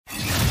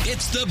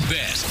It's the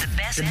best.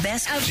 The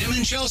best of Tim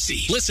and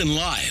Chelsea. Listen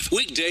live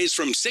weekdays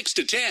from 6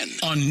 to 10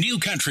 on New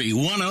Country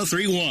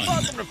 103.1.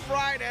 Welcome to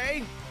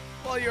Friday.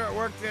 While you're at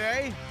work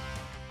today,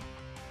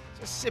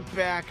 just sit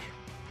back,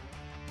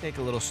 take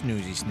a little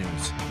snoozy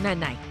snooze.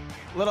 Night.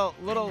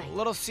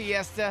 Little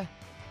siesta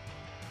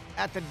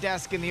at the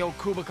desk in the old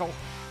cubicle.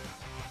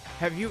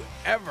 Have you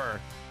ever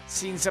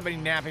seen somebody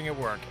napping at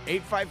work?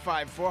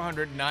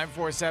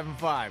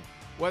 855-400-9475.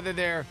 Whether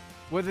they're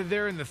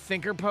in the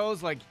thinker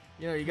pose, like,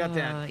 you know, you got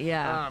that.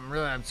 Yeah.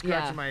 I'm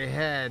scratching my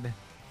head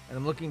and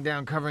I'm looking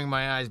down, covering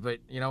my eyes, but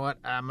you know what?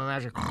 I'm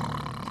imagining.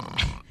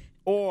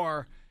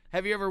 Or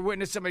have you ever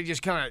witnessed somebody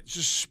just kind of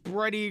just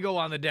spread eagle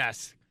on the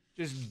desk,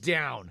 just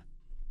down,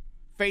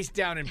 face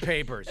down in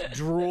papers,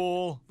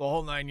 drool, the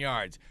whole 9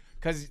 yards,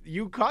 because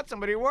you caught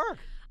somebody at work?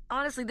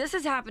 Honestly, this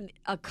has happened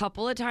a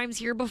couple of times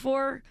here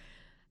before,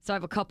 so I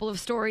have a couple of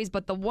stories,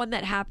 but the one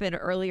that happened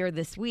earlier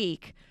this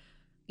week,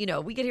 you know,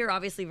 we get here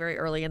obviously very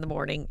early in the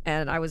morning,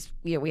 and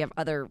we have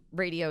other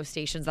radio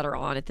stations that are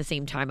on at the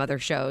same time, other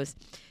shows,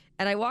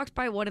 and I walked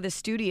by one of the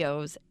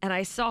studios, and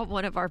I saw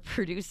one of our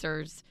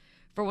producers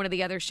for one of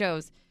the other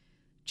shows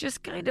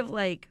just kind of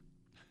like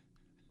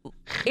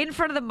in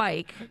front of the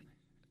mic,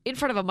 in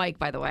front of a mic,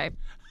 by the way.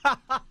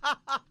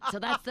 So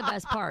that's the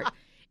best part.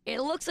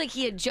 It looks like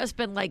he had just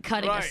been like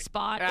cutting a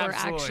spot or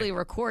actually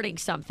recording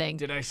something.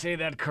 Did I say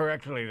that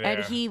correctly there?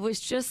 And he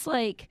was just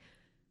like,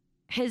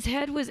 his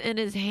head was in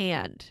his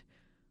hand.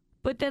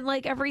 But then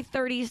like every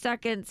 30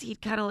 seconds,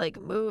 he'd kind of like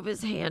move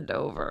his hand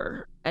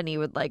over and he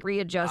would like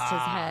readjust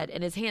his head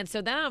and his hand.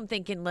 So then I'm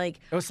thinking like.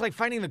 It was like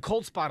finding the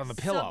cold spot on the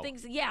pillow.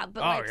 Yeah,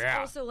 but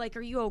also like,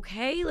 are you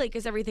okay? Like,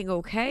 is everything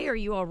okay? Are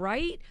you all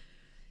right?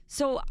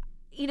 So,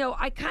 you know,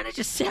 I kind of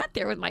just sat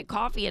there with my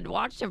coffee and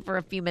watched him for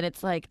a few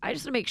minutes. Like, I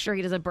just want to make sure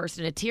he doesn't burst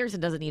into tears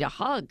and doesn't need a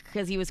hug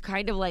because he was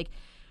kind of like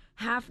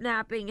half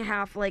napping,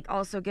 half like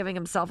also giving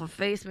himself a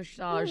face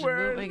massage.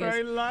 Where's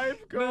my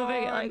life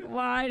going? Like,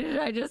 why did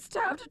I just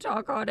have to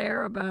talk on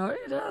air about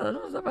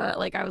it?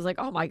 Like, I was like,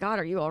 oh my God,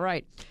 are you all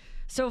right?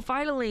 So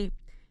finally,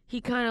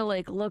 he kind of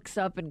like looks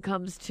up and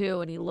comes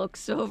to, and he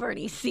looks over and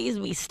he sees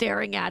me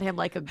staring at him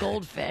like a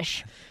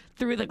goldfish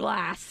through the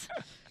glass.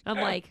 I'm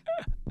like,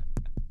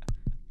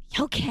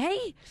 you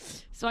okay?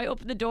 So I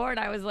opened the door and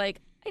I was like,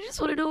 I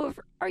just want to know,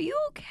 are you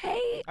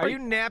okay? Are you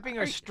napping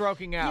or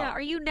stroking out? Yeah, are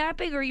you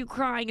napping or are you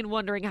crying and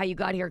wondering how you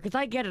got here? Because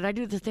I get it. I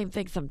do the same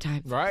thing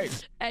sometimes.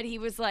 Right. And he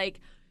was like,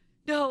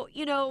 no,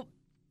 you know,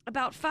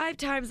 about 5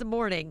 times a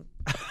morning.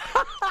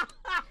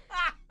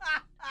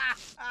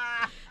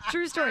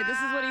 True story. This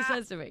is what he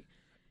says to me.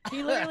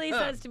 He literally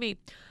says to me,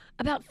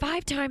 about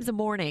 5 times a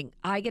morning,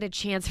 I get a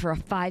chance for a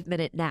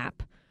 5-minute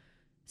nap.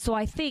 So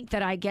I think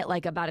that I get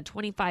like about a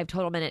 25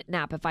 total minute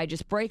nap if I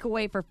just break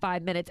away for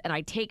 5 minutes and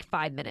I take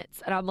 5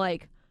 minutes. And I'm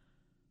like,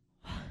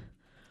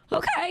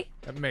 okay.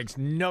 That makes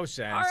no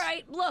sense. All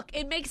right. Look,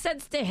 it makes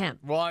sense to him.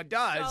 Well, it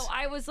does. So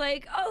I was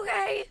like,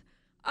 okay,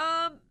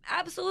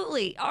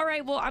 absolutely. All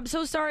right. Well, I'm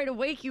so sorry to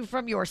wake you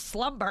from your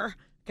slumber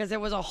because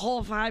it was a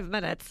whole 5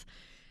 minutes.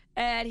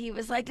 And he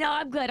was like, no,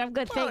 I'm good.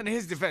 Well, in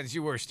his defense,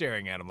 you were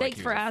staring at him like Thanks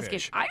he for was a asking.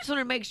 fish. I just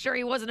wanted to make sure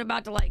he wasn't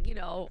about to, like, you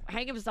know,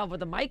 hang himself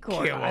with a mic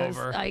cord. Keel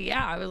over.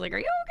 I was like, are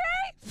you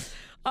okay?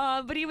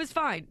 But he was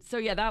fine. So,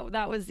 yeah,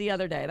 that was the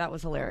other day. That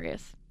was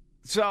hilarious.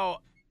 So,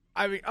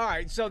 I mean, all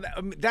right. So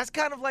that's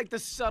kind of like the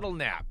subtle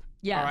nap.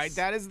 Yes. All right.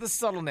 That is the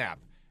subtle nap.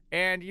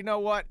 And you know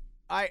what?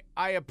 I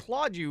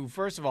applaud you,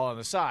 first of all, on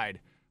the side,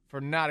 for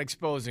not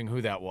exposing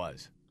who that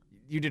was.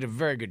 You did a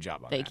very good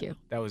job on that. Thank you.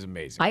 That was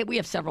amazing. We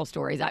have several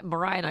stories.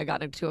 Mariah and I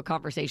got into a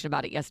conversation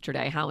about it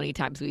yesterday, how many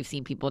times we've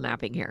seen people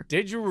napping here.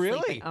 Did you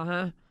really? Sleeping.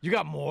 Uh-huh. You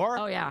got more?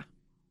 Oh, yeah.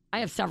 I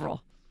have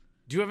several.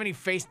 Do you have any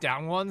face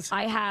down ones?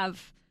 I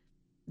have.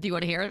 Do you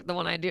want to hear the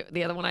one I do?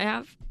 The other one I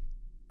have?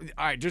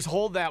 All right, just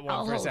hold that one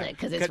I'll for a hold second. it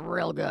because it's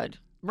real good.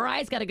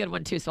 Mariah's got a good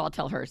one, too, so I'll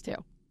tell hers, too.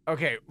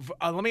 Okay,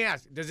 let me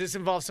ask. Does this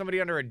involve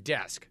somebody under a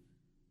desk?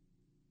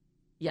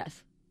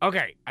 Yes.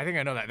 Okay, I think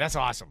I know that. That's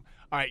awesome.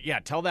 All right, yeah,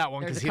 tell that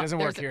one because he doesn't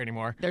work here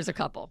anymore. There's a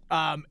couple.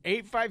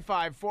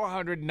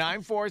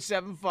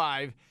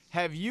 855-400-9475.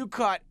 Have you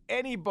caught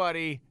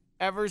anybody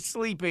ever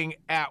sleeping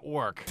at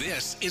work?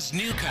 This is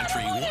New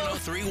Country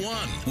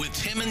 103.1 with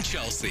Tim and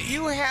Chelsea.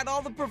 You had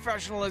all the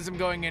professionalism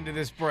going into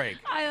this break.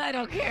 I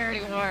don't care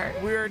anymore.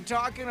 We're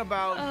talking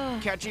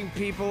about catching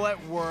people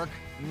at work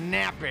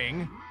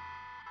napping,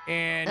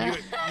 and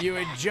you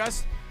had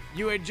just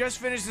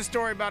finished the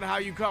story about how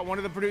you caught one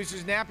of the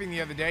producers napping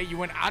the other day. You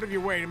went out of your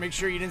way to make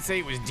sure you didn't say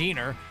it was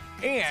Diener.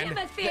 And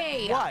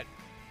Timothy. What?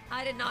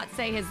 I did not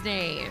say his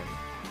name.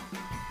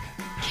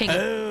 King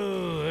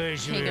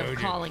of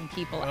calling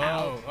people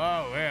out.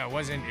 Oh, yeah, it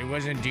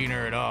wasn't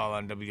Diener at all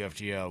on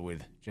WFGL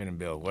with Jen and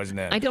Bill, wasn't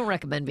it? I don't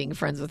recommend being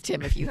friends with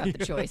Tim if you have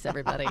the choice,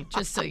 everybody.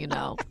 Just so you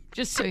know.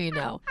 Just so you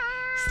know.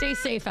 Stay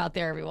safe out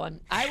there,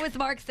 everyone. I was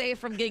Mark safe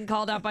from getting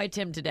called out by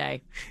Tim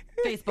today.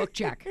 Facebook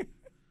check.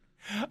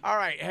 All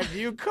right. Have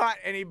you caught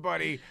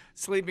anybody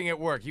sleeping at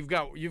work? You've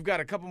got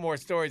a couple more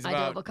stories about. I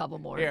do have a couple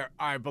more. Here.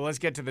 All right, but let's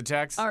get to the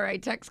text. All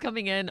right, text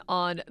coming in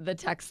on the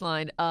text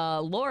line.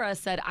 Laura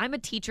said, I'm a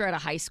teacher at a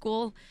high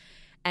school,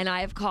 and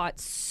I have caught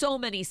so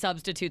many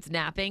substitutes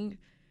napping.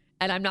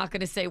 And I'm not going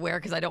to say where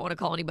because I don't want to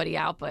call anybody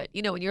out. But,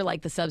 you know, when you're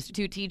like the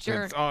substitute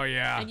teacher. Oh,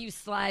 yeah. And you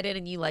slide in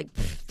and you like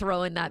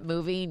throw in that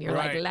movie and you're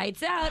like,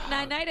 lights out.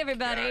 Night,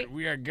 everybody. God,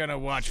 we are going to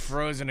watch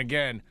Frozen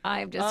again.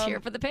 I'm just here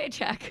for the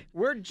paycheck.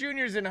 We're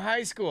juniors in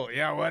high school.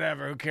 Yeah,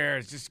 whatever. Who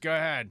cares? Just go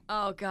ahead.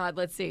 Oh, God.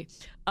 Let's see.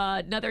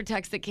 Another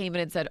text that came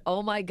in and said,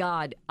 oh, my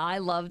God, I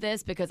love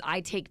this because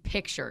I take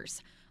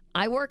pictures.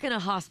 I work in a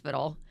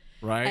hospital.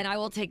 Right. And I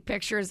will take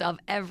pictures of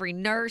every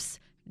nurse,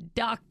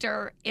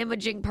 doctor,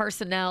 imaging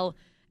personnel,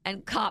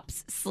 and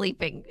cops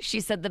sleeping. She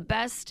said the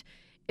best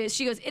is,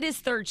 she goes, it is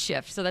third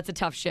shift, so that's a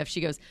tough shift.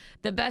 She goes,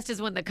 the best is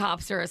when the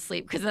cops are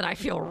asleep because then I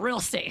feel real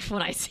safe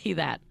when I see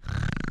that.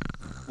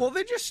 Well,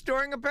 they're just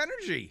storing up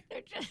energy.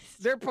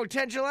 They're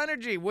potential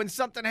energy. When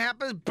something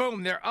happens,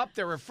 boom, they're up,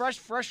 they're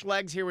refreshed, fresh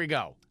legs, here we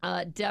go.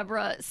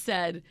 Deborah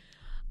said,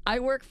 I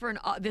work for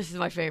this is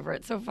my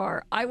favorite so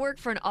far. I work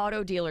for an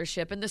auto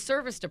dealership in the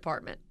service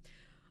department.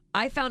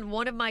 I found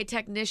one of my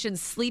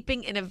technicians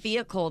sleeping in a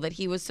vehicle that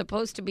he was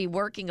supposed to be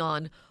working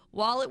on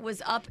while it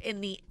was up in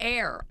the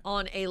air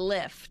on a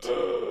lift.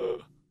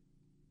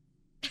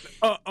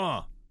 That's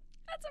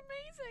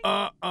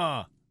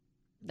amazing.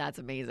 That's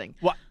amazing.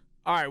 What?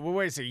 All right, well,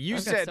 wait a second. You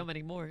I've said got so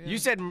many more. Yeah. You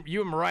said you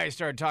and Mariah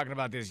started talking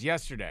about this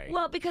yesterday.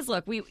 Well, because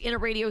look, we in a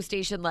radio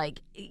station, like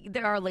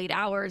there are late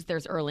hours,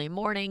 there's early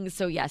mornings,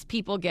 so yes,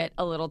 people get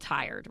a little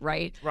tired,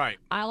 right? Right.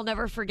 I'll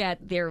never forget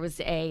there was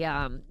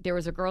a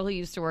girl who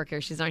used to work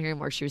here. She's not here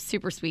anymore. She was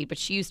super sweet, but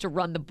she used to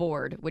run the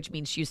board, which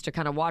means she used to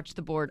kind of watch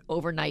the board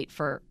overnight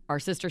for our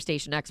sister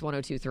station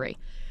X1023.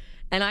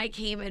 And I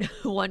came in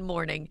one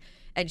morning.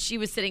 And she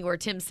was sitting where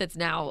Tim sits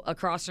now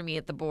across from me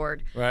at the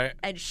board. Right.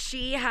 And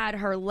she had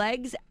her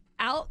legs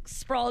out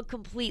sprawled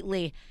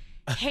completely,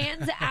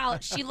 hands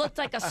out. She looked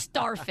like a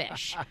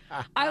starfish.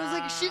 I was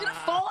like, is she going to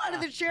fall out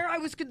of the chair? I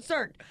was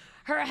concerned.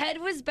 Her head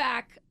was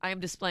back. I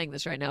am displaying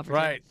this right now for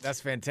Right. Tim.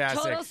 That's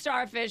fantastic. Total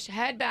starfish,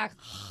 head back.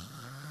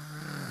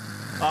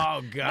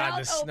 Oh, God, Mouth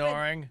the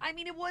snoring. open. I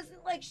mean, it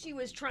wasn't like she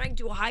was trying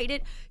to hide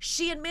it.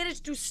 She had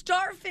managed to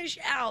starfish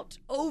out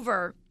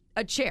over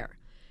a chair.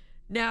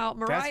 Now,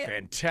 Mariah. That's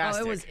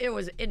fantastic. Oh, it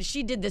was, and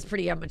she did this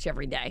pretty much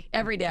every day.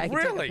 Every day I could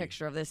Really? take a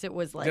picture of this. It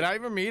was like. Did I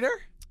ever meet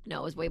her?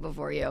 No, it was way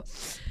before you.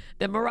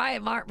 Then Mariah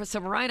and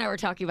I were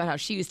talking about how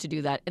she used to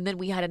do that. And then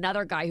we had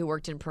another guy who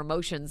worked in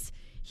promotions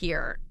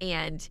here.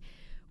 And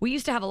we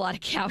used to have a lot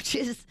of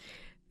couches.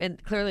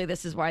 And clearly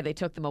this is why they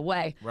took them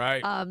away.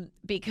 Right.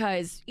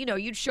 Because, you know,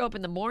 you'd show up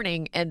in the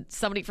morning and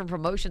somebody from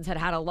promotions had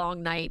had a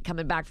long night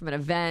coming back from an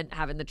event,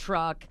 having the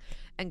truck,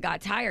 and got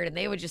tired. And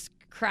they would just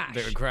crash.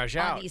 They would crash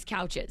out on these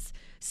couches.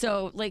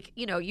 So, like,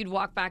 you know, you'd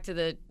walk back to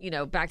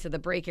the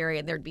break area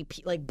and there'd be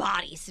like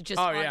bodies just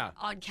on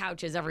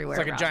couches everywhere.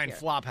 It's like a giant here.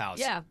 flop house.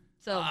 Yeah.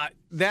 So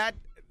that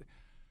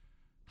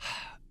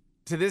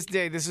to this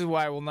day, this is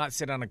why I will not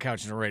sit on a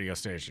couch in a radio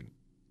station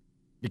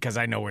because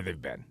I know where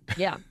they've been.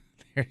 Yeah,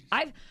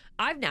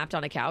 I've napped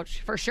on a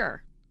couch for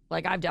sure.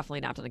 Like I've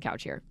definitely napped on a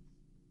couch here.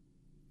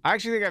 I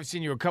actually think I've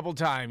seen you a couple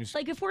times.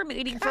 Like if we're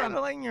waiting for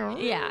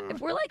if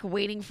we're like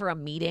waiting for a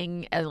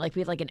meeting and like we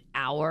have like an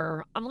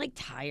hour, I'm like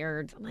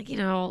tired. I'm like, you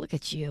know, look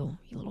at you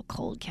little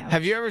cold couch.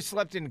 Have you ever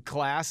slept in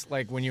class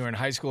like when you were in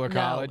high school or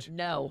college?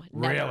 No,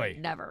 never, really,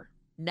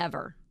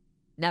 never.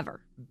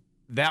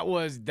 That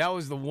was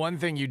the one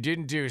thing you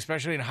didn't do,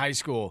 especially in high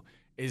school,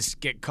 is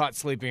get caught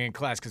sleeping in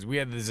class because we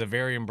had the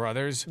Zavarian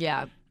brothers.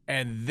 Yeah.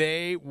 And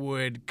they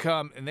would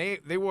come and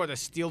they wore the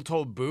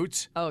steel-toed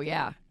boots. Oh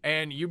yeah.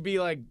 And you'd be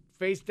like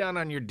face down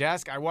on your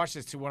desk. I watched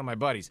this to one of my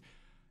buddies.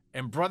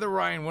 And Brother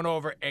Ryan went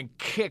over and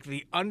kicked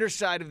the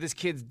underside of this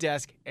kid's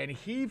desk, and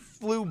he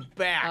flew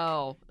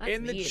back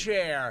in the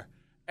chair.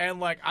 And,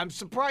 like, I'm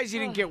surprised he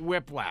didn't get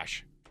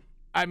whiplash.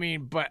 I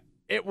mean, but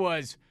it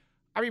was...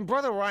 I mean,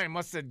 Brother Ryan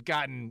must have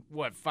gotten,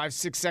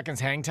 5-6 seconds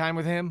hang time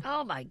with him?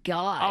 Oh, my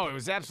God. Oh,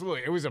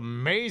 it was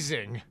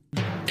amazing.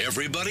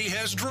 Everybody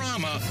has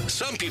drama.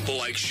 Some people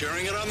like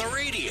sharing it on the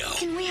radio.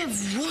 Can we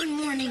have one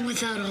morning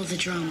without all the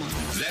drama?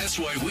 That's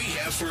why we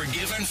have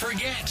Forgive and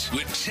Forget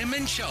with Tim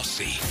and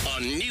Chelsea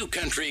on New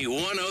Country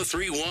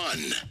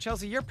 103.1.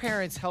 Chelsea, your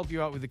parents help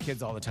you out with the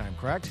kids all the time,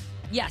 correct?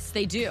 Yes,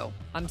 they do.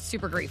 I'm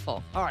super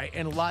grateful. All right,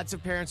 and lots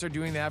of parents are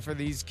doing that for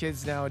these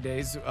kids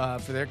nowadays,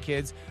 for their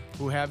kids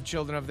who have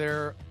children of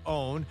their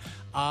own.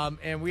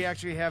 And we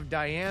actually have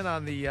Diane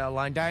on the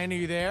line. Diane, are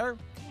you there?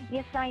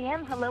 Yes, I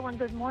am. Hello and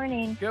good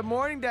morning. Good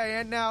morning,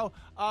 Diane. Now,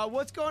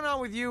 what's going on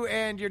with you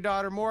and your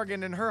daughter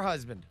Morgan and her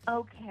husband?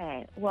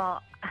 Okay,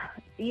 well,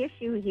 the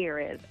issue here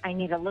is I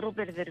need a little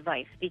bit of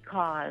advice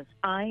because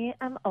I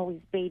am always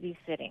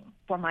babysitting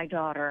for my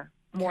daughter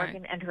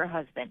Morgan and her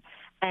husband.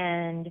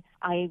 And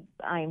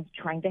I'm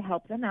trying to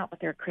help them out with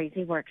their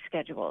crazy work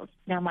schedules.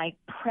 Now, my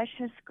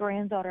precious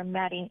granddaughter,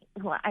 Maddie,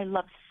 who I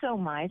love so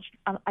much,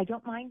 I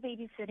don't mind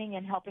babysitting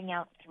and helping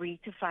out 3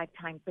 to 5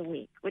 times a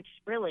week, which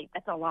really,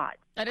 that's a lot.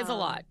 That is a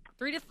lot.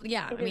 3 to,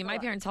 yeah. I mean, my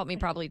parents helped me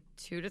probably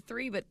 2 to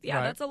 3, but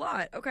yeah, that's a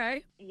lot.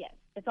 Okay. Yes,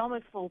 it's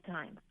almost full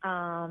time.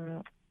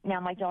 Now,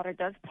 my daughter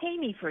does pay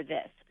me for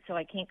this, so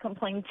I can't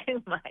complain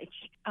too much.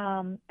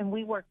 And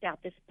we worked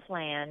out this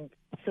plan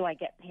so I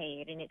get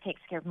paid, and it takes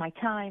care of my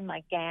time,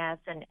 my gas,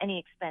 and any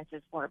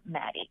expenses for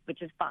Maddie,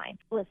 which is fine.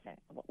 Listen,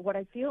 what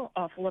I feel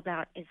awful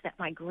about is that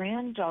my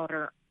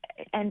granddaughter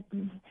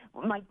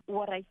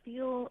what I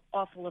feel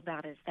awful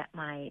about is that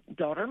my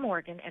daughter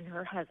Morgan and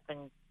her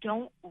husband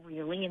don't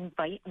really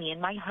invite me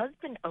and my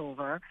husband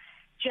over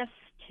just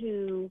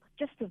to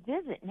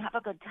visit and have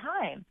a good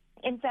time.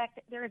 In fact,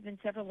 there have been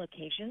several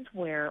occasions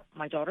where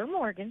my daughter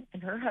Morgan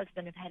and her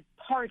husband have had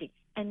parties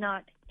and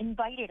not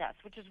invited us,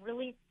 which is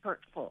really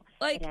hurtful.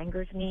 It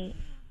angers me.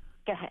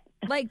 Go ahead.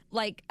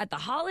 Like at the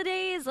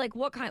holidays, like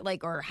what kind,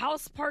 like, or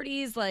house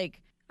parties,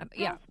 like,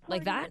 yeah,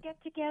 like that?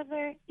 Get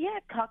together, yeah,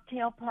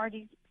 cocktail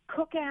parties,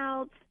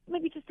 cookouts,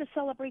 maybe just to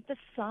celebrate the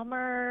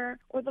summer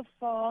or the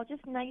fall,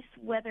 just nice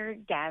weather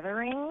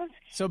gatherings.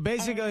 So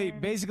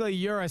basically,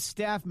 you're a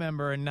staff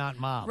member and not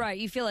mom. Right.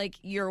 You feel like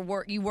you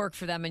work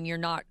for them and you're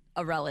not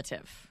a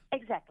relative.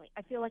 Exactly.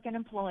 I feel like an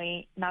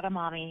employee, not a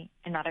mommy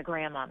and not a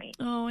grandmommy.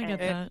 Oh, I get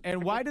that.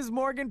 And why does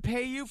Morgan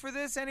pay you for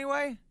this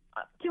anyway?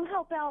 To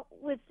help out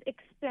with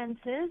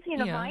expenses,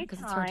 my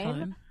it's her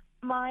time.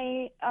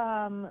 My,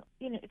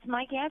 it's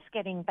my gas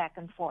getting back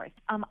and forth.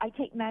 I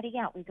take Maddie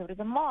out. We go to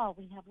the mall.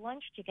 We have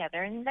lunch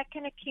together, and that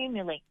can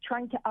accumulate.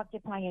 Trying to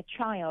occupy a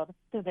child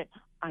so that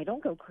I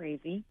don't go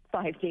crazy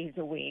 5 days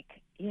a week.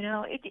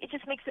 It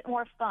just makes it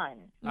more fun.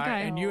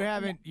 Okay. And you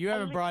haven't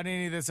brought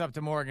any of this up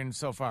to Morgan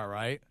so far,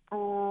 right?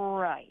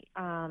 Right.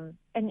 And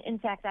in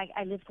fact,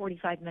 I live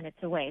 45 minutes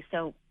away,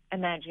 so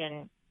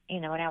imagine,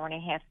 an hour and a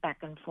half back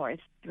and forth,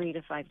 3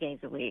 to 5 days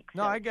a week.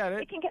 No, So I get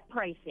it. It can get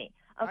pricey.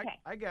 Okay.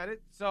 I get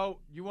it. So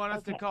you want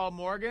us to call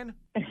Morgan?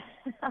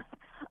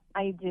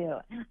 I do.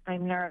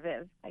 I'm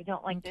nervous. I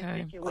don't like this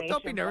situation. Well,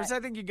 don't be nervous. I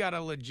think you got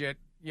a legit.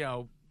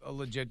 Yeah,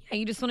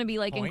 you just want to be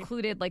like point.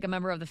 Included, like a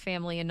member of the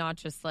family, and not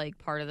just like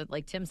part of the,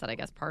 like Tim said, I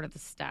guess, part of the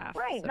staff.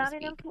 Right, so not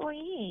an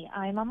employee.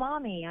 I'm a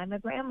mommy. I'm a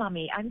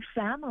grandmommy. I'm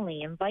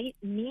family. Invite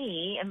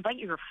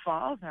your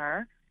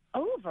father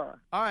over.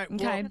 All right.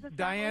 Okay. Well,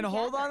 Diane,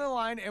 hold on the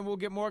line, and we'll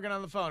get Morgan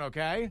on the phone,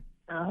 okay?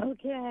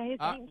 Okay,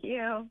 thank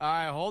you. All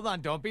right, hold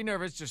on. Don't be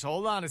nervous. Just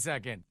hold on a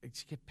second.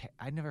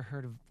 I never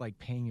heard of,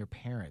 paying your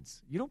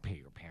parents. You don't pay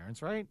your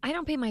parents, right? I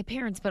don't pay my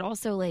parents, but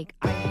also, like,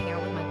 I hang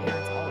out with my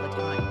parents all the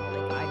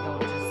time. Like, I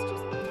don't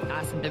just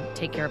ask them to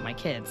take care of my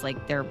kids.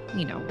 Like, they're,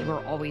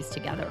 we're always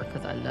together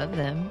because I love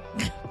them.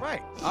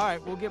 Right. All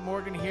right, we'll get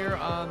Morgan here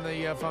on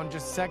the phone in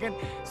just a second.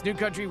 It's New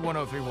Country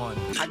 1031.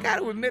 I got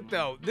to admit,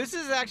 though, this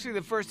is actually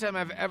the first time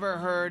I've ever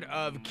heard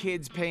of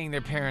kids paying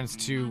their parents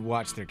to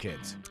watch their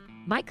kids.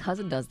 My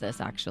cousin does this,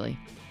 actually.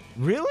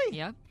 Really?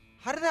 Yeah.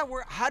 How did that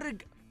work?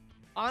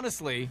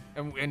 Honestly,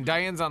 and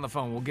Diane's on the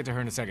phone. We'll get to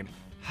her in a second.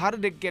 How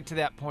did it get to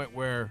that point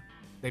where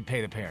they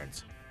pay the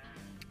parents?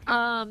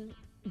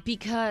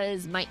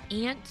 Because my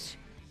aunt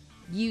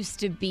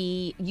used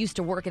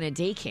to work in a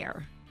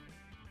daycare.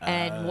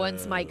 And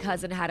once my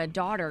cousin had a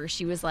daughter,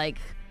 she was like,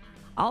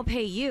 I'll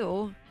pay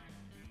you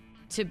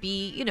to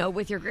be,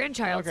 with your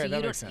grandchild. Okay, so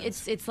that makes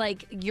sense. It's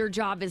like your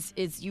job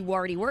is you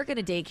already work in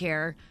a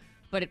daycare.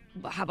 But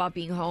how about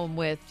being home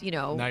with,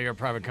 Now you're a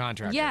private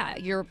contractor. Yeah,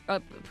 you're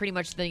pretty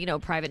much the,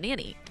 private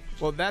nanny.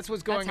 Well, that's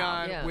what's going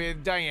on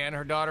with Diane.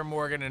 Her daughter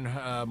Morgan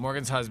and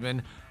Morgan's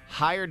husband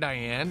hire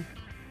Diane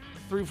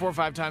 3, 4,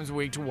 5 times a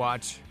week to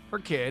watch her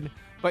kid.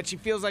 But she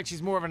feels like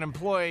she's more of an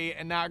employee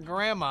and not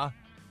grandma.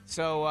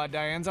 So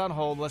Diane's on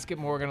hold. Let's get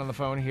Morgan on the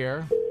phone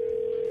here.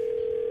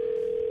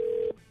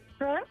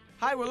 Hello?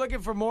 Hi, we're looking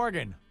for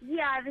Morgan.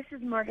 Yeah, this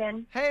is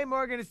Morgan. Hey,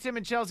 Morgan, it's Tim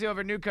and Chelsea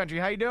over at New Country.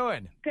 How you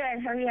doing?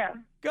 Good, how are you?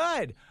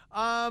 Good.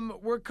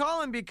 We're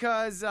calling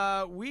because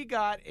we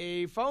got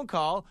a phone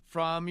call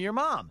from your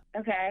mom.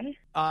 Okay.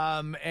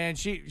 And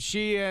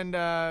she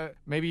and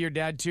maybe your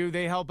dad too.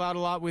 They help out a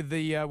lot with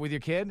your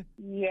kid.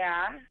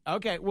 Yeah.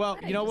 Okay. Well,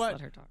 you know what?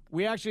 Let her talk.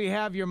 We actually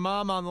have your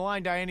mom on the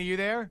line. Diane, are you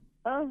there?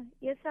 Oh,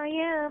 yes, I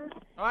am.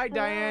 All right,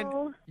 Hello.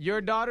 Diane.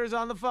 Your daughter's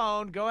on the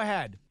phone. Go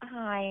ahead.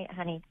 Hi,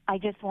 honey. I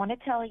just want to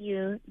tell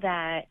you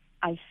that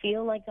I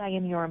feel like I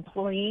am your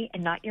employee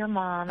and not your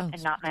mom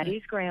and not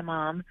Maddie's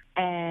grandmom.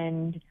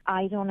 And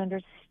I don't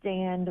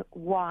understand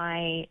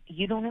why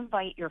you don't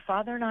invite your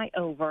father and I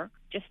over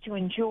just to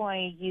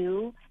enjoy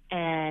you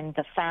and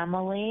the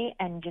family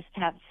and just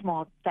have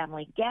small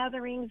family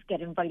gatherings,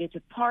 get invited to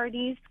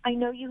parties. I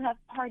know you have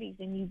parties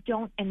and you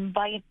don't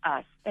invite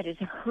us. That is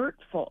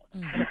hurtful.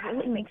 It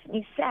really makes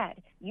me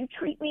sad. You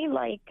treat me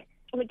like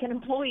an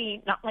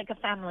employee, not like a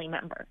family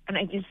member. And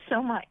I do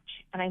so much.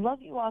 And I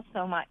love you all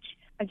so much.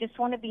 I just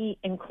want to be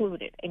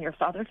included, and your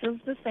father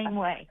feels the same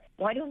way.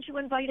 Why don't you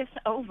invite us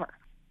over?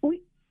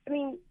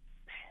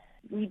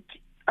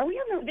 Are we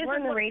we're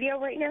on the radio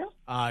right now?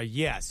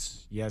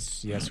 Yes,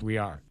 we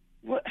are.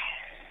 What?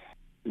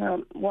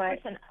 Mom, why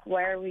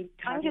are we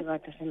talking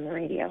about this on the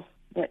radio?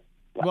 What?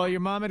 Well, your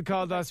mom had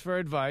called us for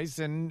advice,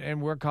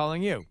 and we're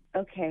calling you.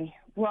 Okay.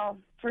 Well,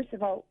 first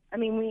of all, I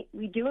mean,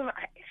 we do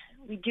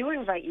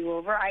invite you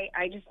over.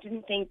 I just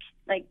didn't think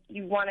like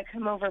you want to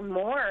come over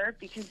more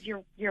because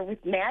you're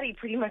with Maddie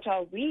pretty much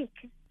all week.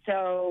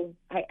 So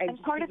I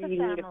just part of think the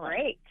you need a family.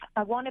 break.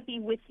 I want to be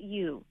with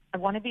you. I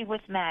want to be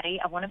with Maddie.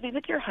 I want to be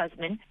with your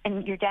husband.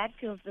 And your dad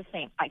feels the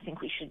same. I think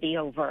we should be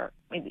over.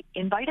 Maybe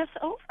invite us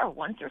over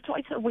once or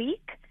twice a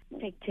week.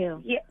 Take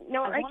two. Yeah,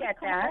 no, I wanna get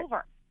come that.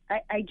 Over.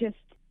 I just,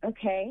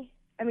 okay.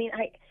 I mean,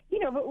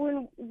 but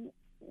when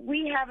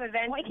we have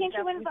events. Why can't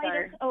you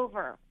invite us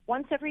over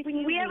once every few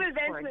weeks? We have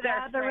events with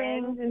our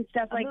friends and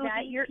stuff like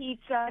that.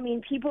 Pizza. I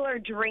mean, people are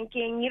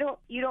drinking.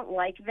 You don't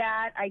like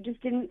that. I just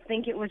didn't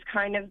think it was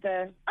kind of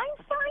the.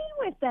 I'm fine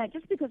with that.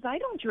 Just because I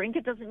don't drink,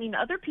 it doesn't mean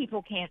other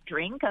people can't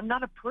drink. I'm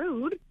not a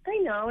prude. I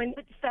know, and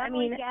But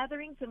family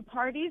gatherings and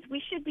parties,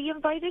 we should be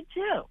invited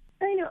too.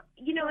 I know,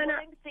 and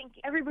I'm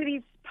thinking.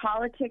 everybody's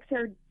politics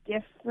are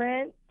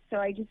different. So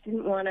I just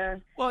didn't want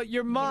to. Well,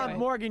 your mom,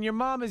 Morgan, your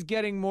mom is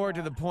getting more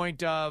to the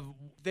point of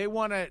they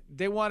want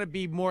to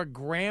be more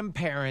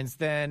grandparents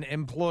than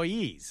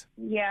employees.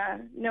 Yeah,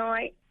 no,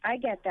 I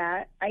get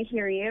that. I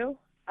hear you.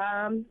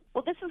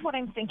 Well, this is what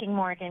I'm thinking,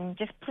 Morgan.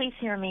 Just please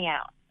hear me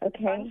out.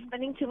 Okay. If I'm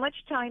spending too much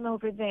time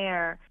over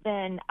there,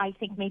 then I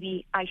think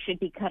maybe I should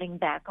be cutting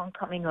back on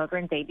coming over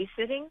and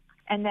babysitting,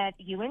 and that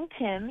you and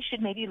Tim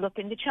should maybe look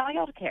into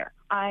child care.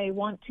 I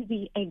want to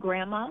be a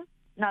grandma,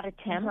 not a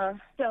temp. Uh-huh.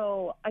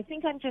 So I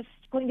think I'm just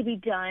going to be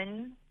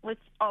done with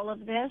all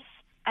of this,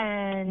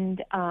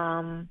 and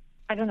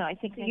I don't know. I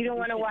think You don't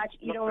want to watch.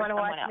 You don't want to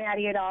watch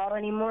Maddie at all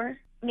anymore.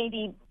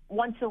 Maybe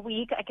once a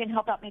week. I can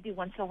help out maybe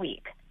once a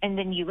week, and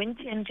then you and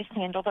Tim just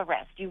handle the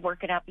rest. You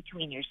work it out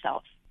between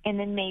yourselves, and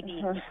then maybe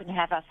you can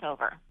have us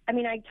over. I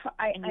mean,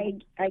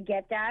 I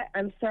get that.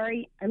 I'm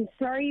sorry. I'm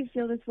sorry you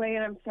feel this way,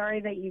 and I'm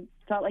sorry that you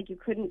felt like you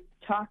couldn't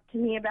talk to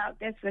me about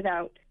this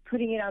without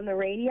putting it on the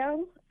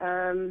radio.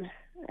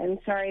 I'm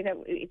sorry that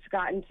it's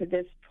gotten to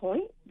this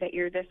point that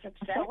you're this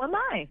upset. So am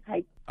I.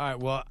 All right,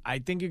 well, I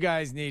think you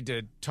guys need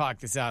to talk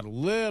this out a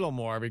little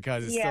more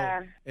because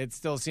it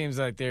still seems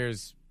like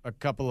there's a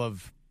couple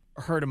of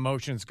hurt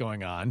emotions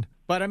going on.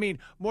 But, I mean,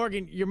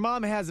 Morgan, your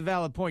mom has a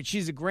valid point.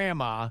 She's a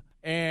grandma,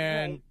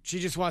 and she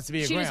just wants to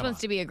be a grandma. She just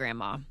wants to be a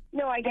grandma.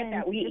 No, I get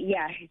that.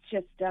 It's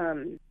just,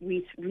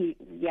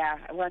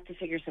 we'll have to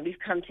figure something. We've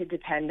come to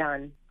depend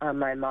on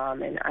my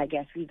mom, and I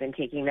guess we've been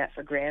taking that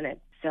for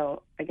granted.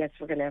 So I guess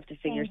we're going to have to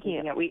figure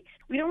something out. We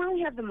don't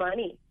really have the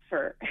money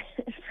for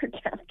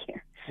child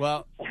care.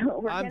 Well, so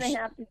we're going to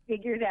have to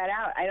figure that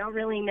out. I don't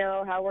really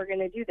know how we're going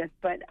to do this,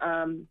 but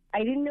I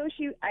didn't know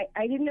I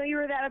didn't know you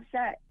were that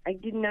upset. I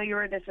didn't know you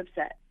were this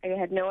upset. I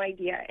had no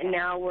idea, and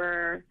now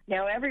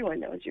everyone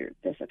knows you're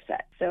this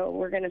upset. So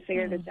we're going to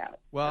figure this out.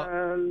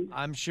 Well,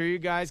 I'm sure you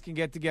guys can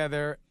get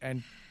together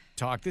and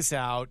talk this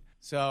out.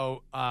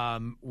 So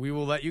we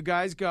will let you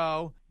guys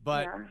go,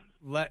 but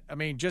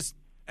just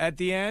at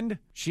the end,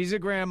 she's a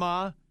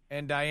grandma,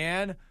 and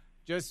Diane,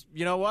 just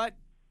you know what,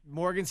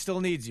 Morgan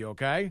still needs you.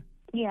 Okay.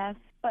 Yes,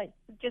 but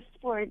just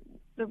for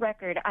the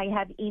record, I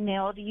have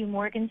emailed you,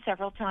 Morgan,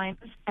 several times,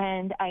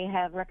 and I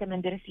have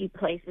recommended a few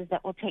places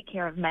that will take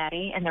care of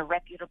Maddie, and they're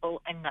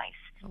reputable and nice.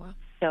 Oh, wow.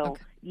 So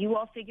you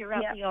all figure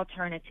out the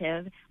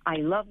alternative. I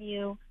love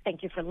you.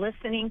 Thank you for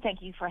listening.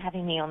 Thank you for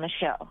having me on the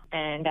show.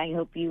 And I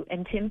hope you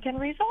and Tim can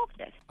resolve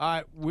this. All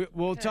right.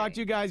 We'll talk to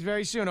you guys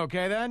very soon,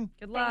 okay, then?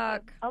 Good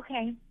luck.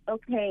 Okay.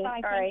 Okay.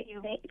 Bye. All right. Thank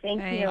you.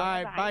 Thank you. All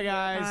right. Bye,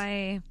 guys.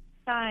 Bye.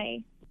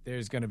 Bye.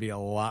 There's going to be a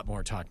lot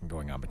more talking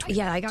going on between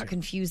Yeah, them, I got too.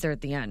 confused there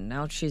at the end.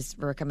 Now she's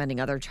recommending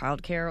other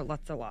childcare.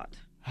 That's a lot.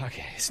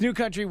 Okay. It's New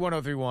Country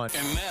 1031.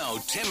 And now,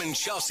 Tim and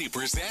Chelsea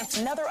present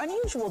Another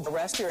unusual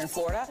arrest here in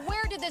Florida.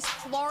 Where did this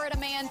Florida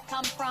man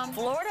come from?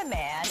 Florida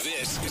man.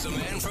 This is a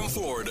Man from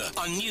Florida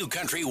on New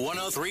Country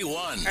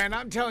 1031. And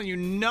I'm telling you,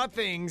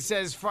 nothing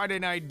says Friday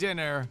night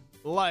dinner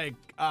like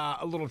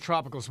a little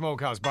tropical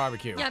smokehouse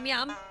barbecue. Yum,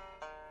 yum.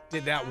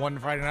 Did that one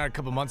Friday night a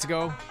couple months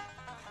ago.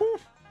 Whew.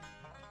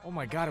 Oh,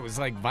 my God, it was,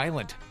 like,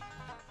 violent.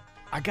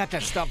 I got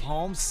that stuff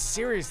home.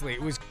 Seriously,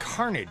 it was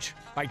carnage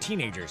by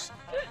teenagers.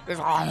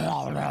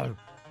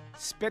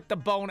 Spit the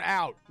bone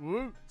out.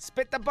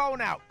 Spit the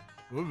bone out.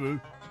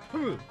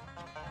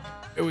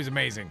 It was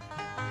amazing.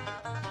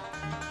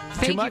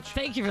 Too much?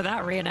 Thank you for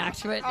that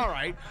reenactment. All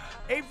right.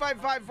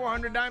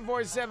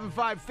 855-400-9475.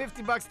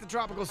 $50 the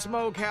Tropical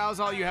Smokehouse.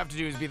 All you have to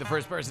do is be the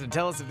first person to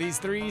tell us of these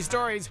three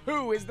stories.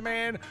 Who is the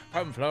man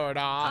from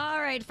Florida? All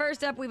right,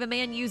 first up, we have a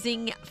man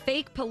using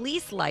fake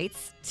police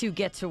lights to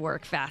get to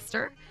work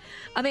faster.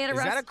 A man Is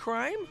arrested. that a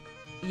crime?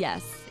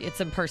 Yes,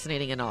 it's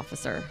impersonating an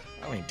officer.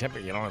 I mean,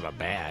 typically you don't have a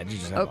badge. You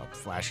just have a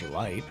flashy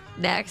light.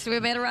 Next, we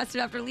have a man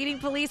arrested after leading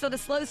police on a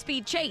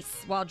slow-speed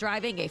chase while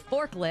driving a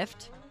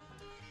forklift.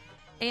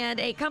 And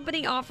a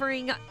company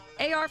offering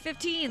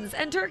AR-15s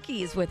and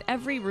turkeys with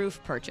every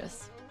roof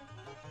purchase.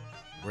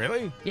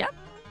 Really? Yep.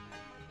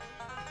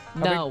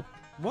 How No.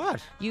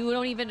 What?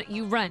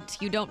 You rent.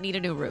 You don't need a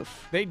new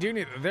roof. They do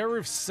need. Their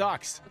roof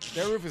sucks.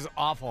 Their roof is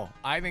awful.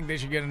 I think they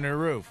should get a new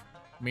roof.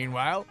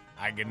 Meanwhile,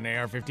 I get an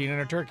AR-15 and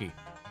a turkey.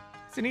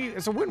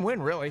 It's a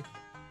win-win, really.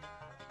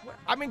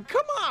 I mean,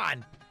 come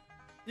on.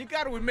 You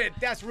got to admit,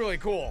 that's really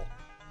cool.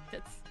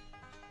 It's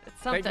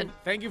something.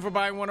 Thank you for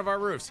buying one of our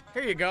roofs.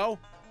 Here you go.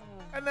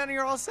 And then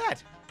you're all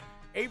set.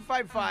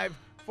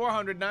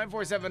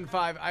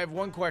 855-400-9475. I have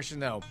one question,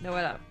 though. No,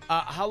 what up?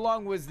 How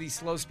long was the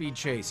slow-speed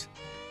chase?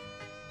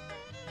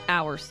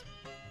 Hours.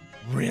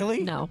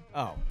 Really? No.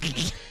 Oh.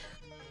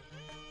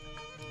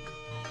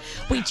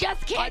 We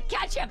just can't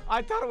catch him.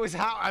 I thought it was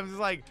how. I was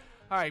like,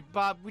 all right,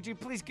 Bob, would you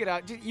please get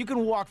out? You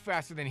can walk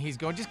faster than he's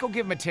going. Just go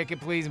give him a ticket,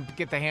 please, and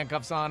get the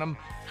handcuffs on him.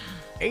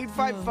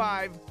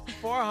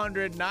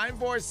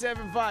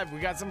 855-400-9475. We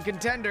got some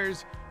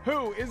contenders.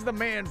 Who is the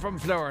man from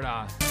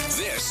Florida?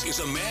 This is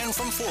a man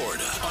from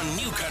Florida on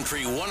New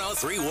Country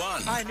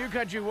 103.1. Hi, New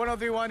Country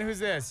 103.1. Who's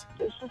this?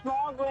 This is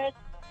Margaret.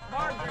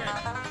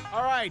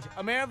 All right,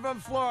 a man from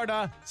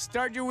Florida.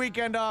 Start your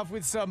weekend off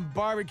with some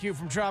barbecue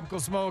from Tropical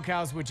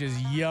Smokehouse, which is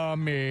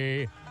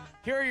yummy.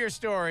 Here are your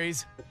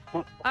stories.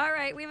 All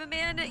right, we have a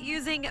man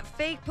using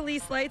fake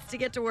police lights to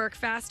get to work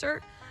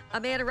faster. A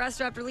man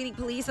arrested after leading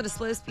police on a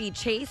slow-speed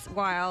chase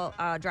while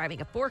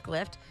driving a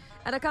forklift.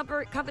 And a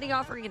company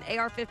offering an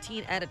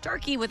AR-15 and a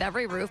turkey with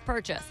every roof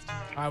purchased.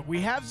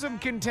 We have some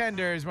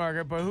contenders,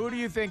 Margaret, but who do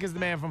you think is the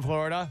man from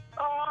Florida?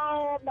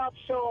 Oh, I'm not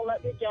sure.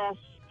 Let me guess.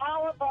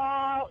 How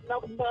about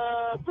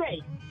number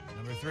 3?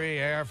 Number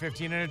 3,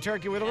 AR-15 and a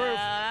turkey with a roof.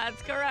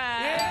 That's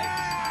correct.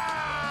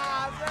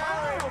 Yeah!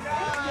 Very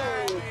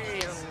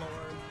nice!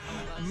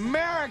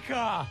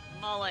 America!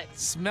 Mullet.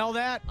 Smell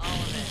that? All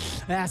of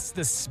it. That's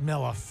the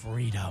smell of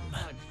freedom.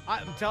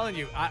 I'm telling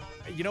you,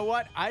 you know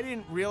what? I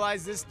didn't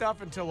realize this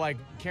stuff until like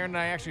Karen and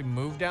I actually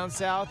moved down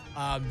south.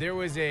 There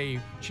was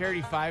a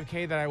charity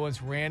 5K that I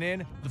once ran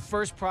in. The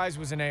first prize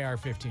was an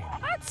AR-15.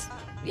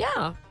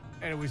 Yeah.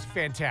 And it was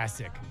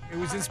fantastic. It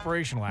was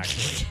inspirational,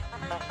 actually.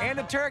 And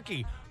a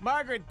turkey.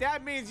 Margaret,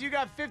 that means you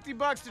got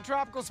 $50 to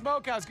Tropical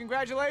Smokehouse.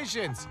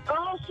 Congratulations.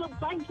 Awesome.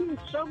 Thank you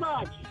so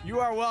much. You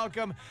are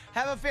welcome.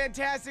 Have a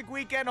fantastic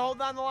weekend. Hold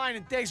on the line,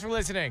 and thanks for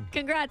listening.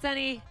 Congrats,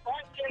 honey.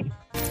 Thank you.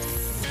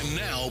 And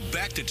now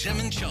back to Tim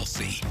and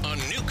Chelsea on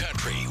New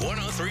Country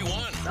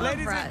 103.1.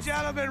 Ladies and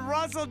gentlemen,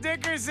 Russell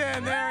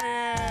Dickerson. There he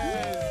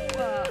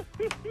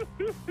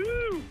is.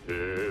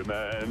 Tim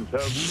and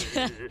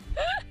Chelsea.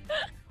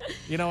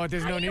 You know what?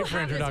 There's no need for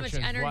introductions.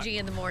 This much energy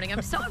in the morning.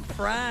 I'm so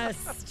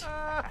impressed.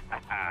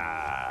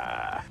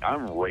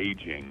 I'm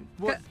raging.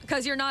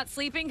 Because you're not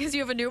sleeping because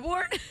you have a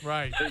newborn?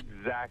 Right.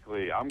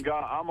 Exactly. I'm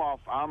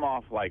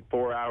off like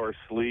 4 hours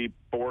sleep,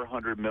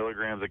 400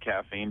 milligrams of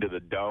caffeine to the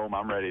dome.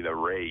 I'm ready to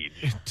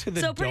rage. To the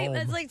So dome.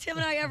 it's like Tim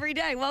and I every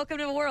day. Welcome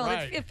to the world.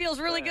 Right. It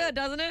feels really good,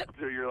 doesn't it?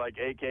 So you're like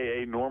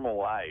AKA normal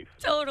life.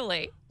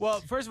 Totally.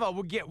 Well, first of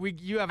all,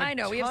 you have a I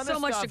know, we have ton so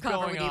of much to stuff cover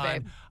going with you, on.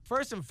 babe.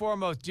 First and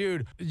foremost,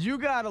 dude, you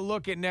got to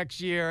look at next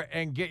year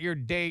and get your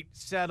date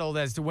settled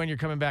as to when you're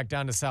coming back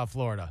down to South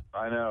Florida.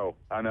 I know.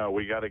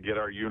 We got to get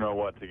our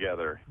you-know-what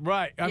together.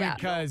 Right. I mean, Yeah.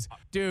 because,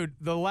 dude,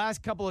 the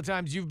last couple of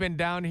times you've been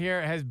down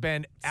here has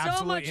been absolutely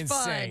so much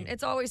insane. fun.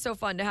 It's always so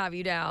fun to have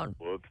you down.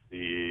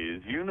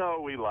 Whoopsies. You know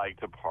we like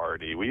to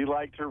party. We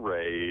like to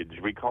rage.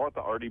 We call it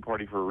the Artie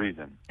Party for a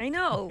reason. I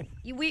know.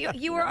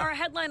 You were our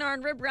headliner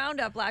on Rib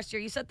Roundup last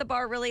year. You set the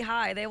bar really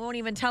high. They won't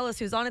even tell us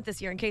who's on it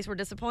this year in case we're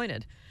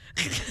disappointed.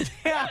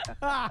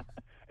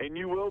 And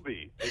you will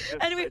be.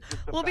 And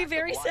we'll be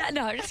very sad.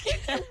 No, I'm just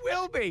kidding. It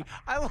will be.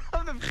 I love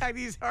the fact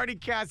he's already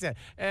cast it.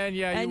 And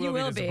yeah, And you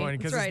will be disappointed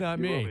because That's it's right. not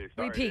You will me. be.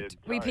 Sorry, We peaked. dude.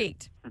 We Sorry.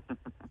 peaked.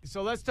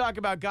 So let's talk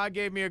about God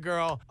Gave Me a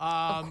Girl.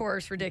 Of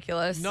course,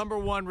 ridiculous. Number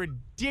 1,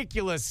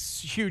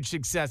 ridiculous, huge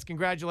success.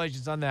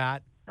 Congratulations on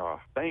that. Oh,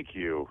 thank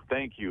you.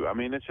 Thank you. I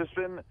mean, it's just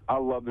been, I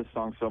love this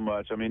song so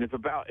much. I mean, it's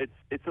about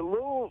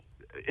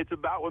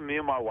when me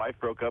and my wife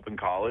broke up in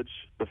college.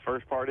 The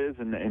first part is,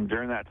 and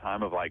during that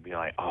time of like being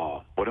like,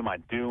 oh, what am I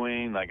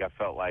doing? Like I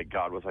felt like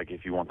God was like,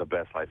 if you want the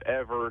best life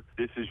ever,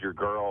 this is your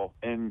girl.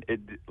 And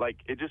it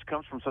just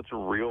comes from such a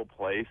real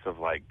place of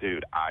like,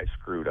 dude, I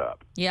screwed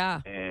up.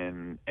 Yeah.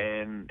 And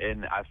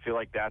I feel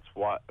like that's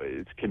what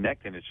it's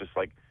connecting. It's just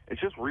like, it's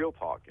just real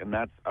talk, and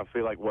that's, I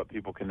feel like, what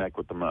people connect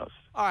with the most.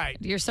 All right.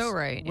 You're so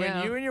right. When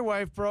yeah. you and your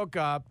wife broke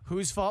up,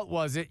 whose fault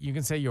was it? You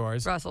can say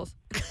yours. Russell's.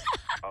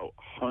 Oh,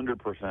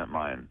 100%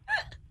 mine.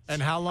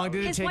 And how long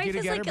did it His take wife you to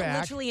is get like her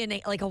back?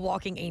 literally like a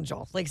walking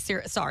angel. Like,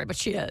 sorry, but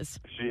she is.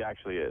 She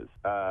actually is.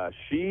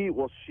 She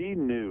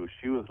knew.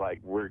 She was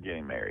like, we're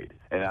getting married.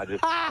 And I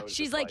just...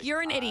 She's like,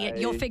 you're an idiot.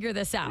 You'll figure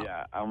this out.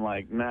 Yeah, I'm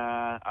like,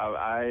 nah,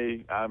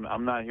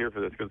 I'm not here for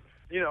this. Because,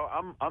 you know,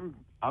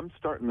 I'm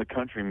starting the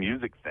country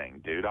music thing,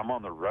 dude. I'm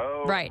on the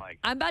road. Right.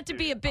 I'm about to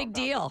be a big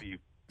deal.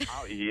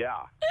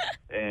 Yeah.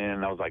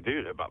 And I was like,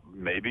 dude,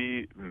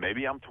 maybe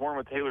I'm torn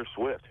with Taylor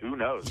Swift. Who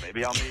knows?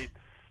 Maybe I'll meet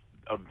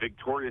a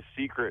Victoria's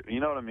Secret. You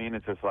know what I mean?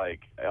 It's just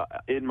like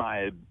in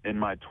my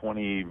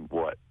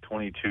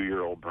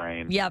 22-year-old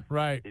brain. Yep.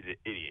 Right.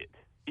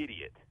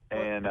 Idiot.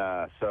 And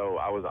so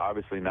I was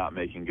obviously not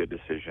making good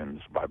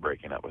decisions by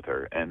breaking up with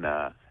her. And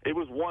it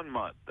was 1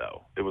 month,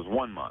 though. It was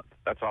 1 month.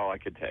 That's all I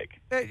could take.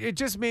 It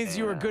just means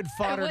you were good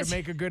fodder to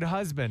make a good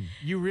husband.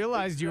 You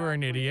realized you were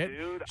an idiot.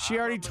 Dude, she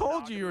already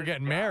told you were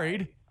getting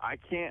married. I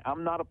can't.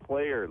 I'm not a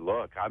player.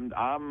 Look,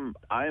 I'm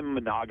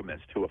monogamous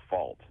to a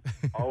fault.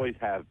 Always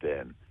have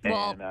been.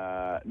 Well, and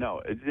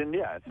no,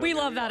 it's we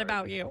love that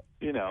about you.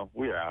 You know,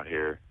 we're out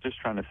here just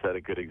trying to set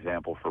a good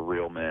example for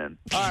real men.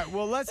 All right.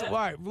 Well,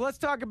 let's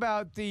talk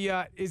about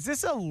the. Is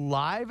this a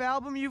live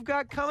album you've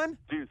got coming?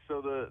 Dude,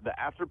 so the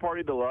After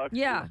Party Deluxe.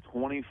 Yeah. Is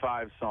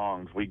 25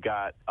 songs. We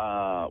got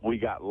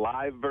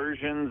live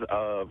versions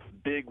of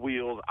Big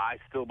Wheels. I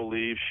Still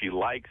Believe, She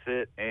Likes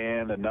It,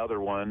 and another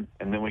one,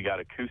 and then we got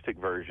acoustic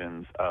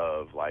versions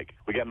of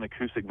we got an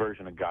acoustic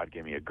version of God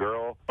Give Me a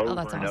Girl over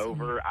that's and awesome.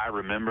 over. I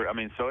remember. I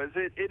mean, so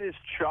it is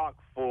chock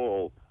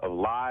full of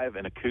live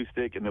and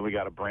acoustic, and then we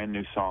got a brand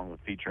new song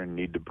featuring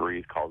Need to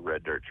Breathe called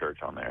Red Dirt Church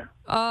on there.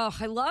 Oh,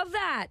 I love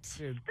that.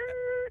 Dude,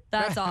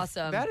 That's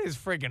awesome. That is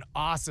freaking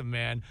awesome,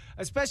 man.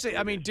 Especially,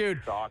 I mean,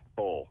 dude, chock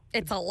full.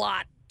 It's a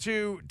lot.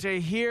 To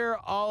hear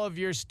all of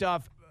your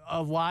stuff,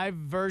 a live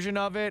version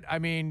of it, I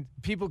mean,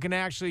 people can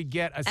actually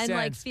get a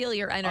sense feel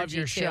your energy of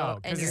your too, show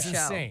and your it's show.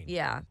 insane.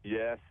 Yeah.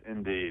 Yes,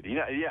 indeed.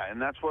 Yeah,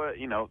 and that's what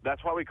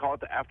that's why we call it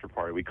the after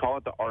party. We call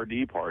it the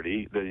RD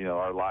party,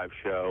 our live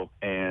show,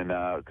 and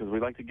because we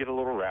like to get a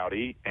little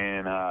rowdy,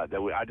 and I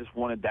just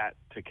wanted that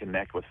to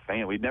connect with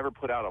fans. We'd never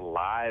put out a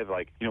live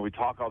we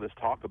talk all this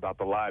talk about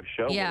the live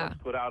show. Yeah. Well,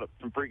 let's put out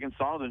some freaking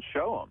songs and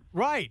show them.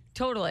 Right.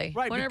 Totally.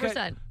 Right.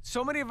 100%.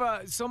 So many of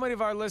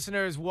our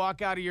listeners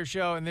walk out of your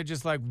show and they're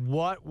just like,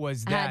 "What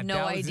was that? Had no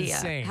that was idea.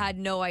 insane." Had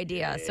no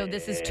idea. So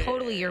this is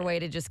totally your way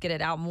to just get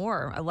it out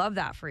more. I love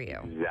that for you.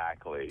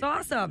 Exactly. It's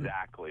awesome.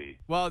 Exactly.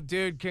 Well,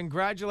 dude,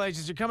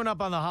 congratulations. You're coming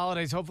up on the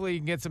holidays. Hopefully you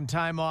can get some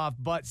time off.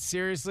 But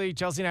seriously,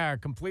 Chelsea and I are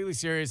completely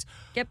serious.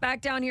 Get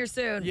back down here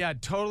soon. Yeah,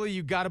 totally.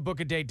 You got to book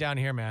a date down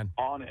here, man.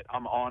 On it.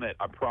 I'm on it.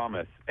 I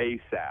promise.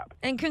 ASAP.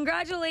 And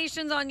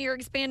congratulations on your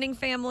expanding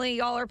family.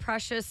 Y'all are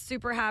precious,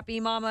 super happy.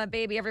 Mama,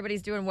 baby,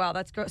 everybody's doing well.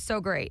 That's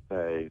so great.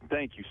 Hey,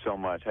 thank you so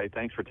much. Hey,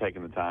 thanks for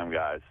taking the time,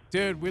 guys.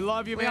 Dude, we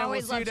love you, We man. We'll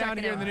always see you love down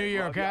checking here in the new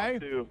year, Love y'all okay?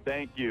 too.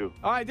 Thank you.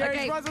 All right,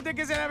 Darius Okay. Russell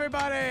Dickinson,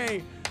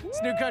 everybody.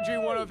 It's New Country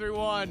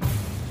 103.1.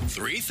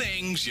 3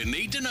 things you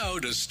need to know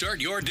to start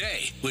your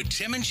day with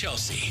Tim and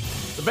Chelsea.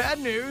 The bad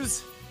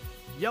news,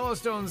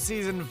 Yellowstone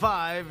Season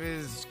 5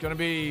 is going to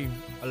be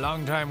a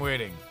long time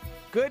waiting.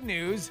 Good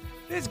news,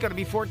 there's going to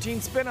be 14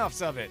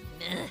 spinoffs of it.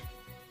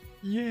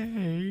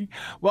 Yay.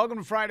 Welcome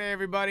to Friday,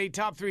 everybody.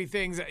 Top 3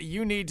 things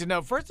you need to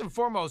know. First and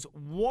foremost,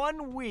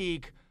 1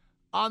 week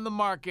on the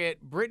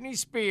market, Britney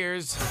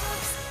Spears,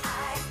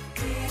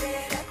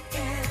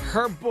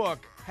 her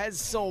book has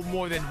sold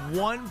more than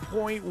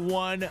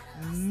 1.1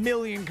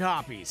 million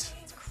copies.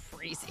 It's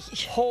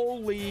crazy.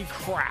 Holy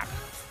crap.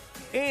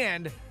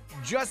 And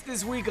just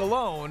this week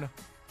alone,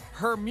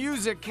 her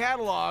music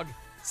catalog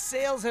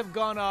sales have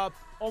gone up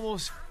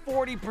almost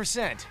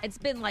 40%. It's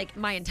been like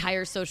my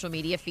entire social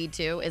media feed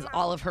too is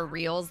all of her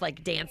reels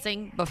like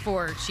dancing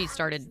before she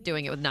started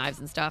doing it with knives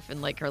and stuff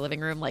in like her living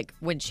room, like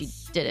when she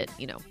did it,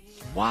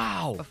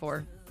 Wow.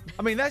 before.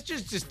 I mean, that's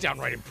just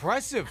downright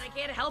impressive. I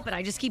can't help it.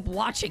 I just keep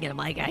watching it. I'm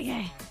like,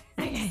 okay.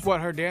 What,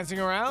 her dancing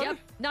around? Yep.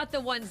 Not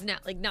the ones now,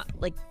 back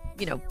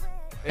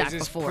Is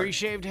this before.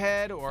 pre-shaved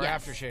head or Yes,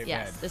 after shaved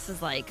yes. head? This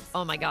is like,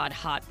 oh my God,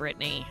 hot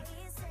Britney.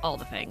 All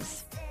the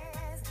things.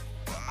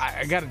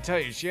 I got to tell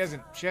you, she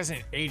hasn't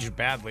aged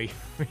badly.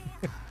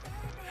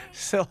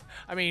 So,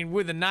 I mean,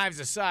 with the knives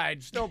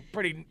aside, still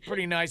pretty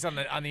nice on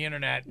the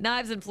internet.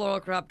 Knives and floral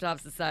crop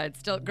tops aside,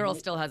 girl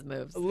still has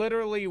moves.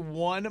 Literally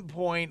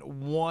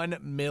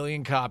 1.1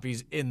 million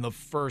copies in the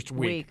first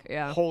week.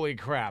 Yeah. Holy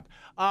crap.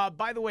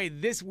 By the way,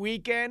 this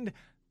weekend,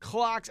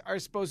 clocks are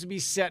supposed to be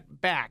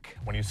set back.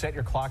 When you set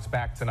your clocks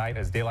back tonight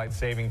as daylight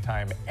saving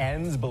time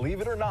ends,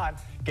 believe it or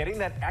not, getting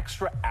that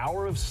extra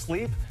hour of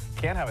sleep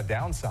can have a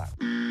downside.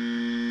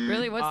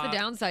 Really? What's the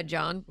downside,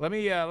 John? Let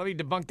me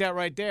debunk that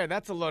right there.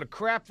 That's a load of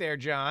crap there,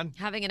 John.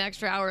 Having an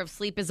extra hour of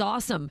sleep is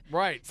awesome.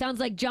 Right. Sounds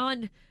like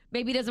John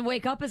maybe doesn't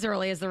wake up as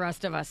early as the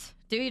rest of us.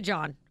 Do you,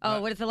 John?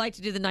 Oh, what if they like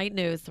to do the night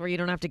news where you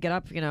don't have to get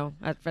up,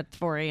 at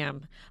 4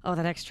 a.m.? Oh,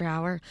 that extra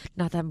hour?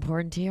 Not that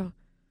important to you?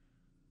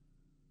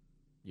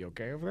 You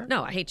okay over there?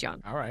 No, I hate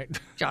John. All right.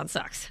 John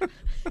sucks.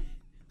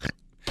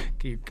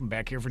 Can you come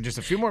back here for just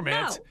a few more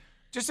minutes? No.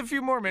 Just a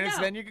few more minutes,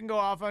 No. then you can go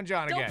off on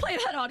John Don't again. play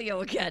that audio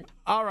again.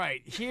 All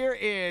right, here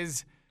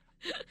is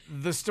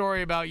the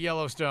story about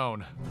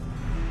Yellowstone.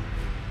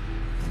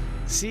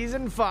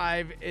 Season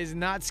 5 is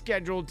not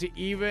scheduled to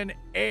even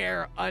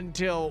air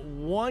until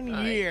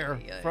 1 year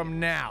from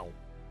now,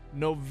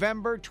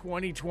 November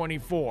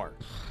 2024.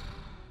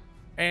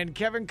 And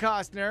Kevin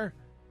Costner,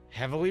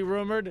 heavily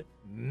rumored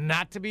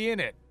not to be in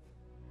it.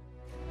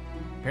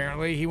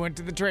 Apparently, he went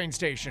to the train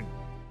station.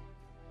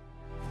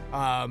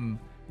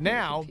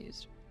 Now,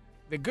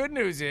 the good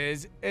news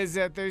is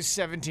that there's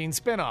 17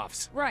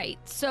 spinoffs. Right.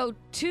 So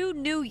 2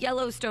 new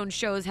Yellowstone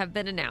shows have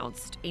been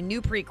announced. A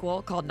new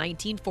prequel called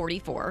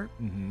 1944,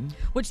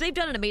 which they've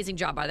done an amazing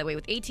job, by the way,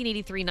 with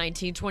 1883,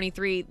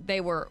 1923. They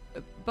were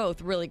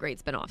both really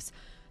great spinoffs.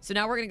 So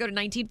now we're going to go to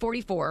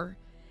 1944.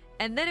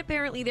 And then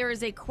apparently there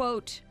is a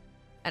quote,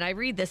 and I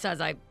read this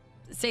as I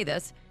say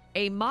this,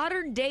 a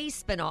modern day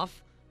spinoff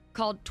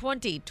called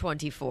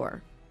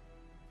 2024.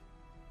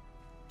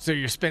 So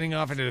you're spinning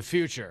off into the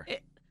future.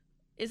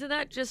 Isn't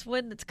that just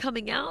when it's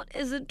coming out?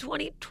 Isn't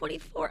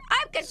 2024?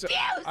 I'm confused.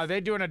 So are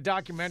they doing a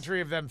documentary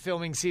of them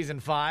filming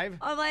season 5?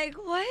 I'm like,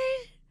 what?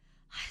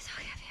 I'm so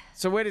confused.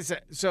 So wait a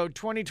sec. So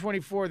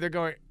 2024, they're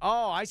going,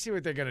 oh, I see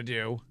what they're going to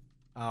do.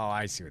 Oh,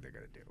 I see what they're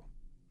going to do.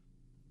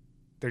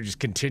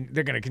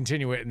 They're going to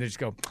continue it, and they just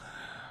go,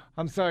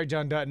 I'm sorry,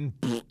 John Dutton.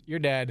 You're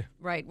dead.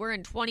 Right. We're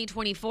in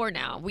 2024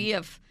 now. We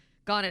have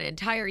gone an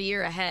entire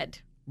year ahead.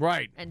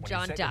 Right. And when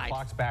John you set died. Your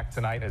clocks back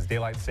tonight as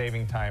daylight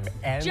saving time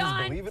ends.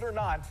 John. Believe it or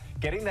not,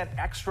 getting that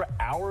extra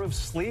hour of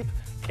sleep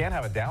can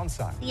have a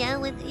downside. Yeah.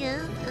 Oh, it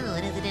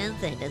has a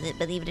downside, does it?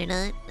 Believe it or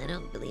not, I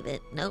don't believe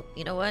it. Nope.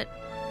 You know what?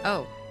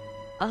 Oh.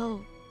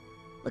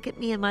 Look at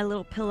me and my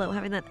little pillow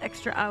having that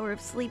extra hour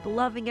of sleep,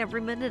 loving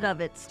every minute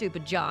of it.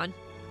 Stupid John.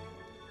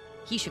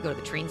 He should go to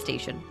the train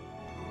station.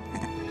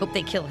 Hope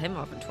they kill him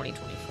off in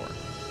 2024.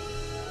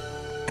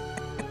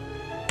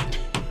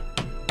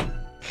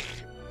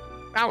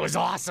 That was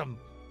awesome.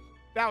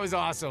 That was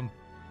awesome.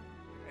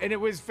 And it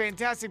was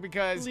fantastic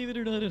because... Believe it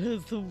or not, it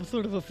has some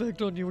sort of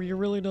effect on you where you're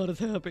really not as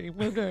happy.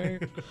 Okay.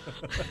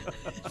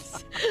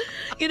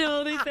 You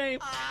know, they say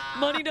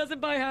money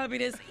doesn't buy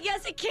happiness.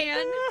 Yes, it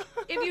can.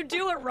 If you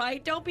do it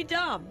right, don't be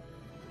dumb.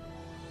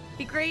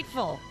 Be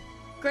grateful.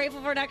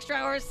 Grateful for an extra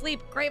hour of sleep.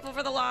 Grateful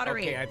for the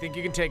lottery. Okay, I think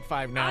you can take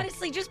 5 now.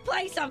 Honestly, just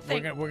play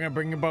something. We're gonna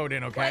bring your boat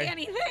in, okay? Play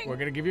anything. We're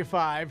gonna give you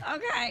 5.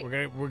 Okay.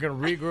 We're gonna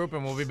regroup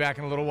and we'll be back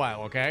in a little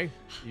while, okay?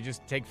 You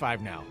just take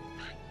 5 now.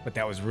 But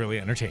that was really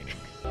entertaining.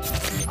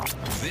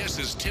 This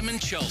is Tim and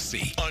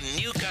Chelsea on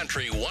New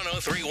Country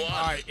 103.1.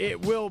 All right,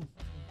 it will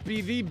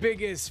be the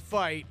biggest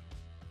fight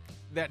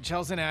that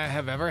Chelsea and I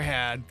have ever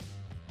had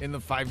in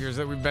the 5 years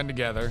that we've been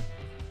together.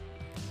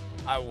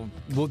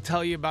 We'll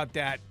tell you about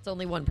that. It's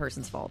only one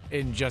person's fault.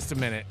 In just a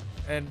minute.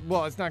 And,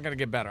 well, it's not going to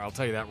get better. I'll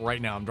tell you that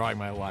right now. I'm drawing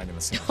my line in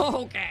the sand.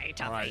 Okay,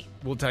 tell All right, me.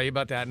 we'll tell you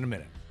about that in a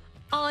minute.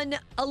 On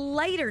a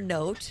lighter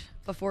note,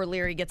 before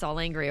Leary gets all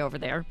angry over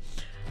there,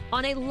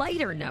 on a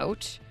lighter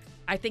note,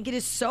 I think it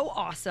is so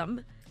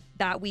awesome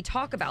that we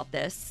talk about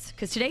this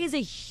because today is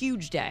a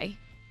huge day.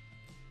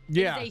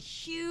 Yeah. It is a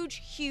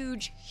huge,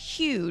 huge,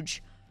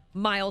 huge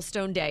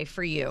milestone day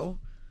for you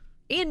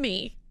and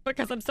me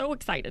because I'm so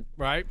excited.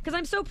 Right. Because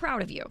I'm so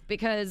proud of you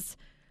because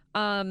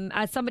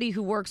as somebody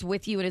who works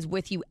with you and is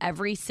with you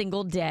every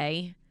single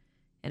day,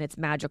 and it's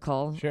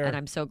magical. Sure. And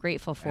I'm so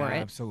grateful for it.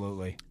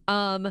 Absolutely.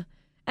 And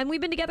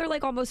we've been together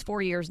like almost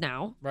 4 years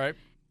now. Right.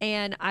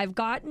 And I've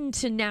gotten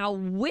to now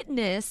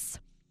witness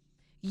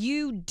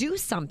you do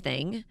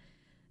something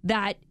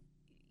that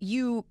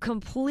you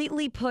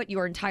completely put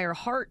your entire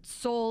heart,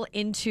 soul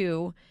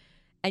into,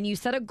 and you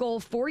set a goal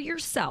for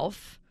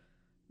yourself.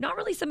 Not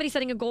really somebody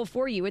setting a goal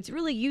for you. It's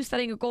really you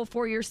setting a goal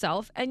for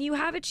yourself, and you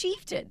have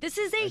achieved it. This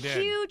is a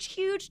huge,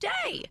 huge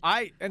day.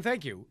 And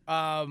thank you.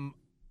 I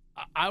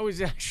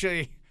was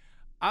actually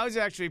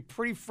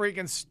pretty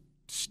freaking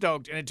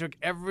stoked, and it took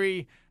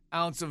every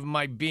ounce of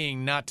my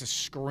being not to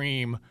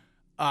scream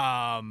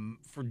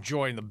for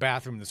joy in the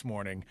bathroom this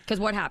morning. Because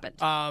what happened?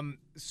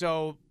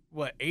 So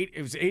what?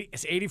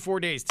 It's 84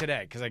 days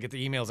today because I get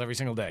the emails every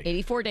single day.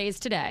 84 days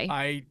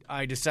today.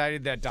 I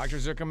decided that Dr.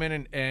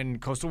 Zuckerman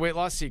and Coastal Weight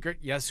Loss Secret,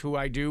 yes, who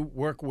I do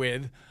work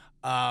with,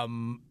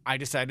 I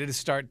decided to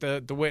start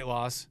the weight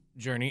loss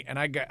journey, and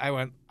I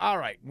went, all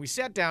right. We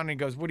sat down, and he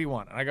goes, what do you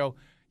want? And I go,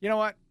 you know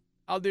what?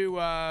 I'll do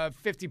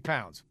 50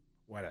 pounds,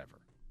 whatever.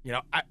 You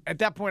know, at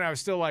that point, I was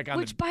still like on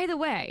Which, by the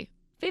way,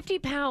 50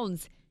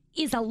 pounds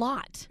is a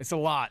lot. It's a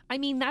lot. I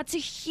mean, that's a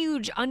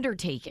huge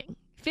undertaking.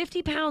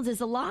 50 pounds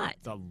is a lot.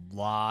 It's a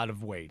lot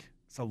of weight.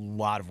 It's a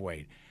lot of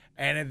weight.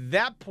 And at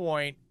that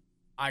point,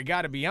 I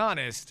got to be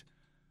honest,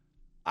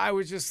 I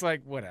was just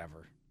like,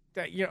 whatever.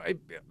 That, you know,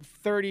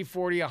 30,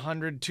 40,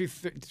 100,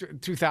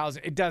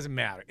 2,000, it doesn't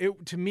matter.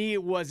 To me,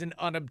 it was an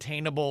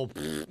unobtainable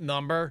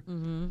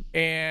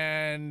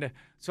and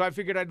so I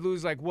figured I'd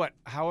lose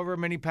however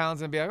many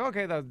pounds and be like,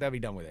 okay, that'll be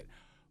done with it.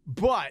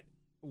 But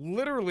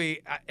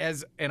literally,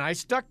 and I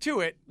stuck to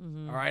it.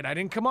 All right, I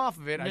didn't come off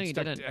of it. No, I you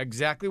stuck didn't. to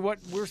exactly what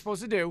we were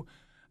supposed to do,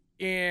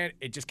 and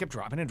it just kept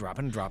dropping and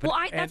dropping and dropping. Well,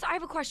 I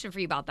have a question for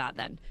you about that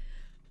then.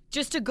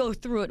 Just to go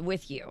through it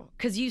with you,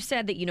 because you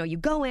said that, you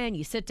go in,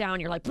 you sit down,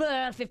 you're like,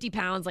 50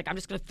 pounds, like I'm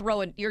just going to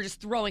throw it. You're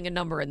just throwing a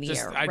number in the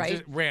air, right?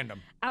 Just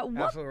random. At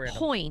what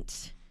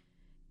point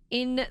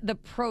in the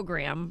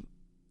program,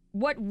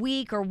 what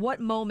week or what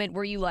moment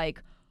were you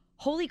like,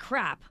 holy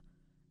crap,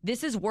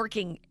 this is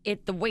working,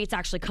 the weight's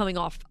actually coming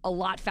off a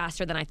lot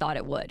faster than I thought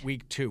it would?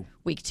 Week 2.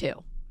 Week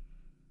 2.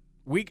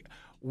 Week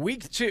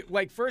 2,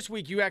 first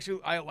week,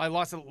 I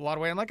lost a lot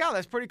of weight. I'm like, oh,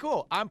 that's pretty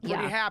cool. I'm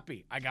pretty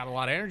happy. I got a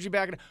lot of energy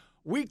back.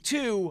 Week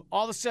 2,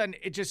 all of a sudden,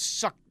 it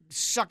just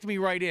sucked me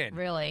right in.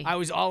 Really? I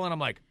was all in. I'm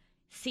like,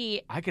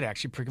 see, I could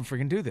actually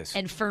freaking do this.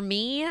 And for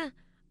me, and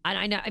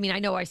I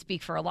know I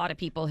speak for a lot of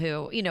people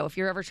who, if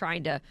you're ever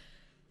trying to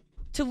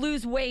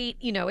lose weight,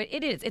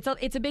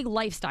 it's a big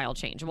lifestyle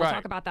change. We'll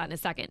talk about that in a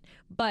second.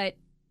 But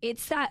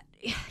it's that,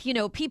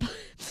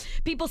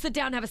 people sit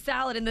down and have a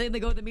salad and then they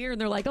go to the mirror and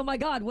they're like, oh my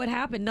God, what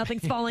happened?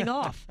 Nothing's falling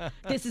off.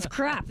 This is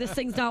crap. This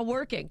thing's not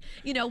working.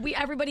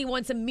 Everybody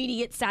wants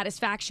immediate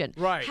satisfaction.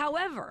 Right.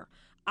 However,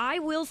 I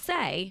will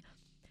say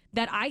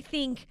that I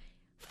think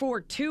for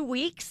 2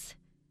 weeks,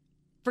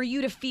 for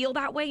you to feel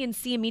that way and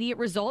see immediate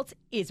results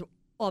is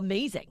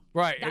amazing.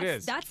 Right, it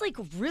is. That's like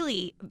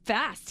really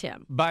fast,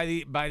 Tim. By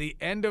the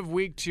end of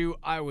week 2,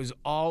 I was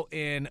all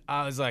in.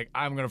 I was like,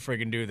 I'm going to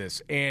freaking do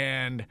this.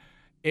 And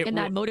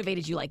that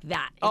motivated you like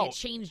that. And it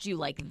changed you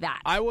like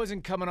that. I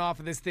wasn't coming off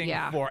of this thing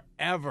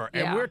forever.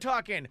 And we're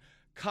talking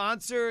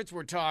concerts.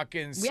 We're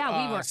talking we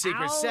were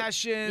secret out.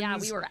 sessions. Yeah,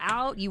 we were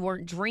out. You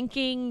weren't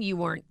drinking. You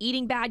weren't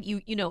eating bad.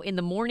 You in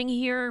the morning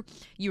here,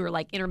 you were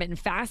like intermittent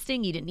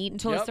fasting. You didn't eat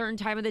until a certain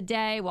time of the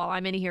day while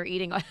I'm in here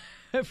eating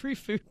every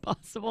food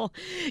possible,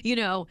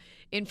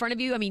 in front of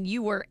you. I mean,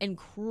 you were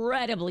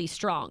incredibly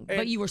strong,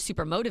 but you were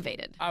super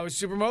motivated. I was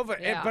super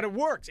motivated, but it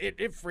works. It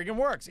freaking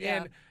works.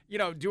 Yeah. And,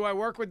 do I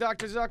work with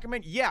Dr.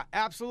 Zuckerman? Yeah,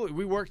 absolutely.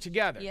 We work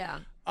together. Yeah.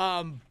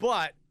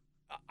 But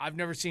I've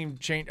never seen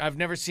change. I've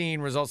never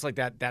seen results like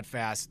that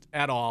fast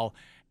at all.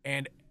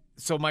 And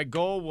so my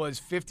goal was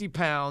 50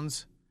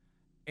 pounds.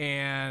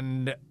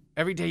 And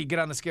every day you get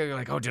on the scale, you're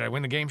like, oh, did I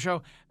win the game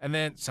show? And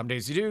then some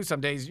days you do.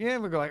 Some days, we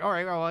go like, all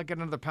right, well, I'll get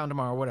another pound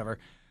tomorrow, whatever.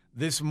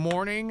 This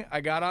morning,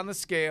 I got on the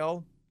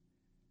scale.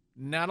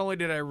 Not only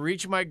did I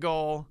reach my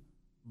goal,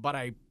 but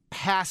I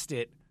passed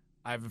it.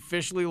 I've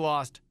officially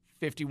lost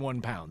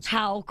 51 pounds.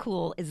 How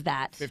cool is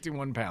that?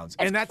 51 pounds.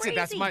 That's and that's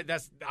crazy.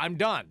 it. I'm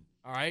done.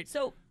 All right.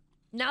 So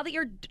now that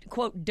you're,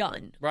 quote,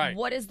 done, right,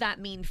 what does that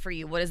mean for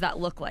you? What does that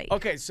look like?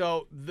 Okay,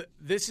 so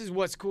this is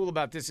what's cool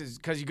about this is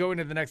because you go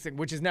into the next thing,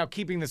 which is now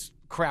keeping this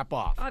crap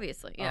off.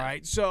 Obviously, yeah. All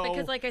right, so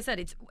because like I said,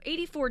 it's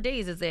 84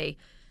 days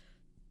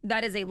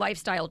that is a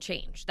lifestyle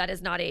change. That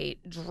is not a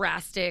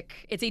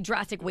drastic. It's a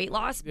drastic weight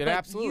loss. It but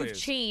absolutely you've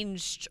is.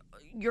 changed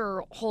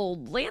your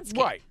whole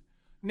landscape. Right.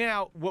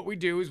 Now, what we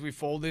do is we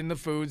fold in the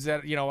foods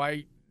that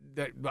I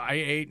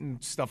ate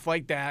and stuff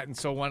like that. And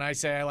so when I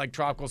say I like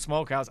Tropical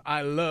Smokehouse,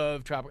 I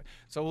love tropical.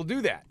 So we'll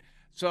do that.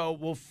 So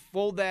we'll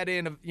fold that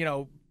in,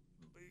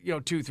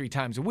 2-3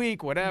 times a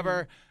week,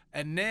 whatever. Mm-hmm.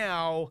 And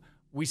now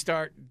we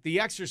start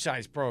the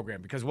exercise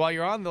program because while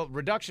you're on the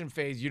reduction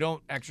phase, you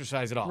don't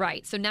exercise at all.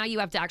 Right. So now you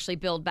have to actually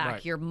build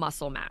back your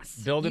muscle mass.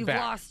 Build it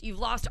back. You've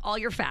lost all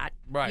your fat.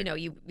 Right.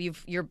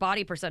 Your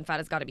body percent fat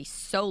has got to be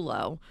so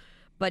low,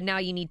 but now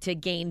you need to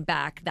gain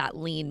back that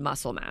lean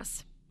muscle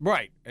mass.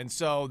 Right. And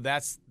so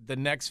that's the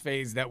next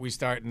phase that we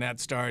start, and that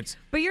starts.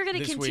 But you're going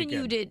to this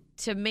continue weekend.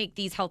 to make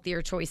these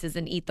healthier choices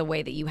and eat the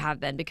way that you have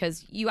been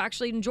because you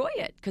actually enjoy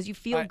it, because you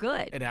feel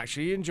good. And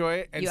actually you enjoy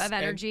it. And you have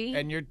energy.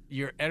 And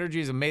your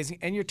energy is amazing.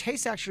 And your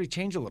tastes actually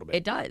change a little bit.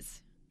 It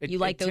does. You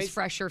like those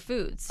fresher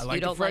foods. I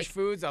like the fresh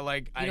foods.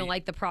 You don't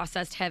like the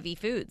processed heavy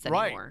foods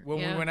anymore. Right. When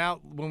we went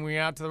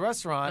out to the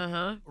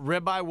restaurant,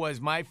 ribeye was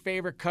my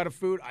favorite cut of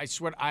food. I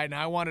swear,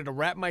 I wanted to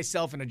wrap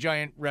myself in a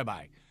giant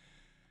ribeye.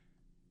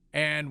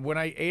 And when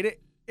I ate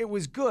it, it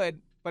was good,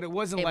 but it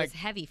wasn't it like was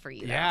heavy for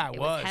you. Yeah, it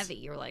was heavy.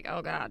 You were like,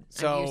 oh God.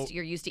 So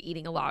you're used to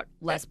eating a lot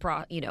less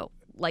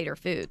lighter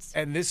foods.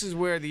 And this is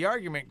where the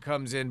argument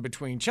comes in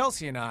between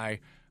Chelsea and I,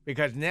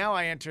 because now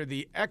I enter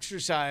the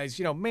exercise,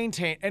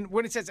 maintain. And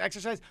when it says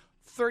exercise,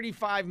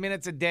 35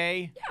 minutes a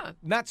day. Yeah.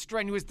 Not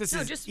strenuous. This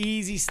is just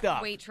easy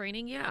stuff. Weight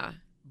training, yeah.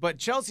 But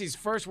Chelsea's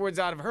first words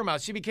out of her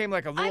mouth, she became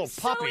like a little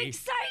puppy. I'm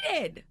so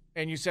excited.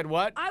 And you said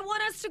what? I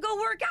want us to go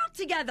work out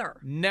together.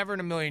 Never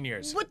in a million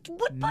years. What?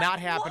 Not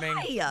happening.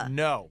 Why?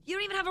 No. You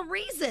don't even have a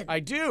reason.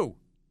 I do,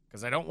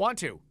 because I don't want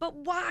to. But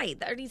why?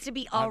 There needs to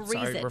be a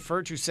reason. Sorry,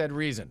 refer to said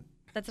reason.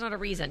 That's not a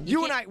reason.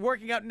 You and I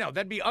working out, no,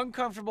 that'd be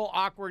uncomfortable,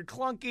 awkward,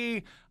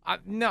 clunky.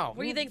 No.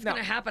 What do you think's going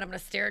to happen? I'm going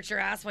to stare at your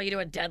ass while you do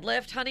a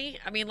deadlift, honey?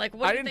 I mean, like,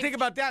 what I do you didn't think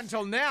about that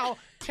until now.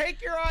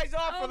 Take your eyes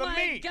off of the meat.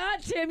 Oh, my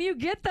God, Tim, you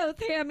get those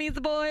hammies,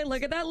 boy.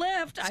 Look at that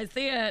lift. I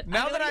see it.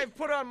 Now that I've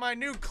put on my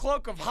new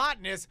cloak of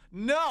hotness,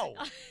 no.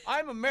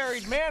 I'm a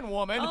married man,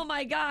 woman. Oh,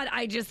 my God,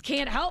 I just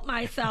can't help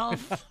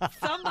myself.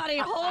 Somebody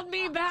hold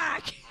me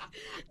back.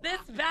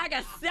 This bag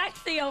of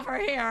sexy over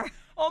here.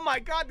 Oh, my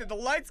God, did the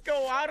lights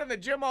go out in the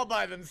gym all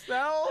by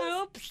themselves?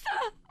 Oops.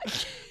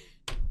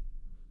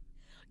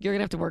 You're going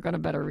to have to work on a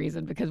better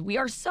reason because we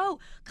are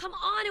come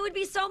on, it would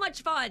be so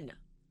much fun.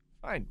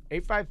 Fine.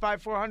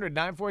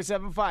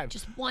 855-400-9475.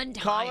 Just one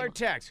time. Call or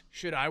text.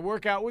 Should I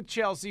work out with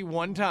Chelsea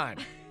one time?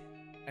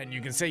 And you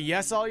can say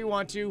yes all you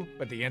want to,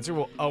 but the answer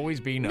will always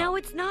be no. No,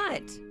 it's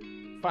not.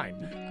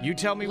 Fine. You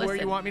tell me where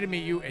you want me to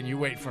meet you, and you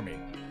wait for me.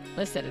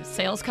 Listen, if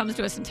sales comes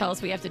to us and tells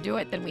us we have to do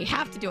it, then we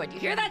have to do it. You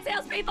hear that,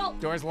 salespeople?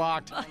 Door's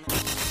locked.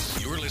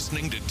 You're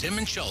listening to Tim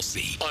and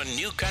Chelsea on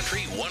New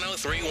Country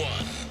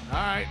 103.1. All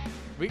right.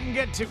 We can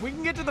get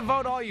to the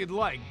vote all you'd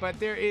like, but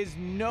there is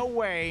no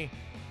way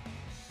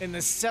in the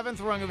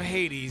 7th rung of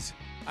Hades,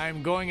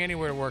 I'm going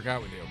anywhere to work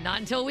out with you. Not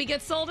until we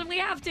get sold, and we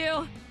have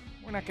to.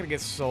 We're not going to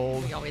get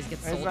sold. We always get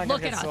It's sold. not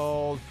Look gonna at get us.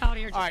 sold. Out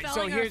here just All right, so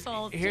selling our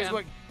souls,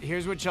 Jim.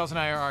 here's what Chelsea and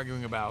I are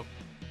arguing about.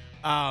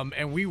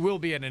 And we will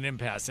be at an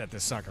impasse at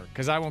this sucker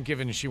because I won't give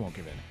in and she won't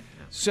give in.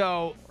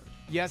 So,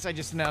 yes, I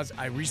just announced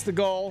I reached the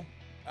goal.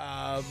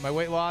 My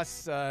weight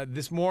loss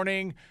this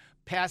morning,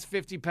 past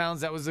 50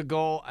 pounds. That was the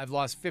goal. I've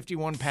lost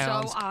 51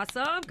 pounds. So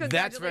awesome. Congratulations,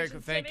 That's very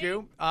good. Thank Timmy.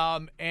 you.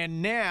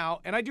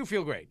 And I do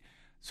feel great.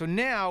 So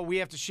now we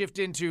have to shift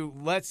into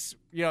let's,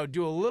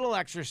 do a little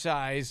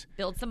exercise.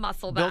 Build some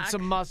muscle back. Build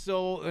some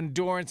muscle,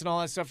 endurance, and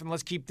all that stuff, and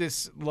let's keep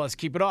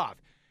it off.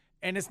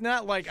 And it's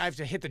not like I have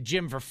to hit the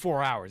gym for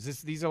 4 hours.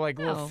 These are like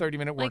little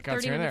 30-minute workouts like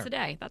 30 here and minutes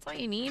there. a day. That's all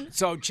you need.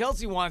 So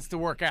Chelsea wants to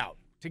work out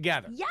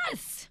together.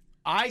 Yes.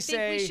 I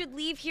think we should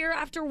leave here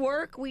after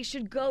work. We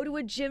should go to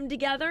a gym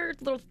together.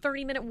 A little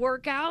 30-minute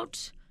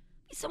workout.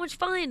 Be so much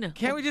fun.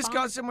 Can't we just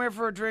go somewhere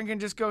for a drink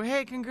and just go,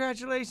 hey,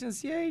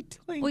 congratulations, yay,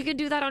 Tlink. We can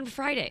do that on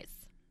Fridays.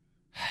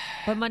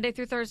 But Monday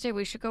through Thursday,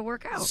 we should go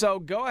work out. So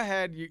go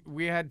ahead.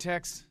 We had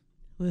text.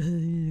 Go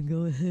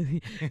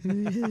ahead.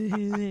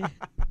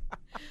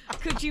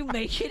 Could you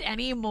make it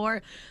any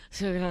more?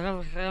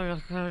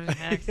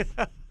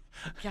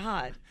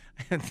 God.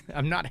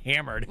 I'm not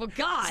hammered. Well,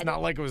 God. It's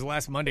not like it was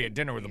last Monday at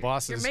dinner with the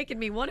bosses. You're making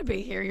me want to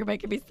be here. You're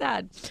making me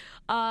sad.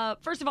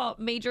 First of all,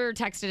 Major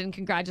texted in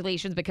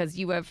congratulations because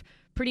you have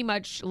pretty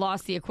much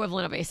lost the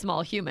equivalent of a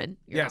small human.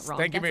 You're Yes, not wrong.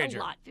 thank you, That's Major.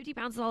 a lot. 50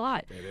 pounds is a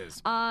lot. It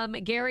is.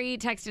 Gary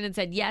texted and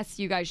said, yes,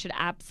 you guys should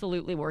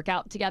absolutely work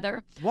out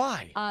together.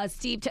 Why?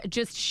 Steve,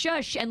 just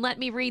shush and let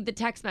me read the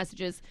text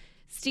messages.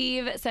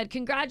 Steve said,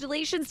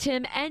 congratulations,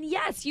 Tim. And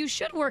yes, you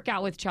should work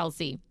out with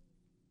Chelsea.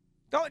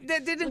 No,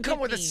 that didn't come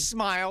with a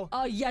smile.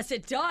 Oh, yes,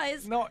 it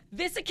does. No.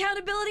 This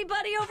accountability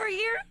buddy over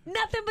here,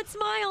 nothing but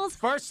smiles.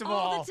 First of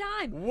all, the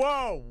time.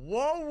 Whoa.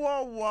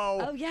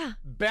 Oh, yeah.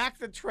 Back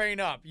the train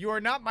up. You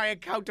are not my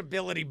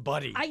accountability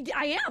buddy.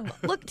 I am.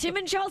 Look, Tim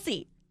and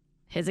Chelsea,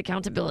 his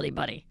accountability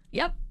buddy.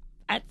 Yep.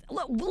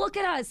 Look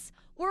at us.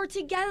 We're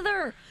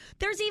together.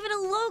 There's even a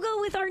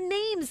logo with our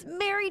names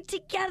married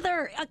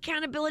together.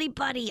 Accountability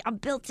buddy. I'm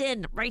built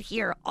in right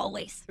here,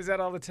 always. Is that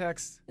all the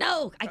text?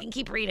 No, I can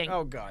keep reading.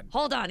 Oh, God.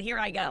 Hold on. Here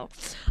I go.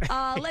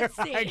 Let's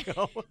see. I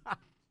go.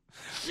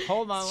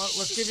 Hold on.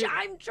 Let's give you.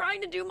 I'm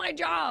trying to do my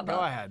job. Go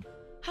ahead.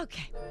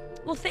 Okay.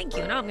 Well, thank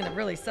you. Now I'm going to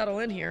really settle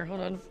in here.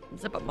 Hold on.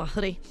 Zip up my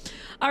hoodie.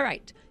 All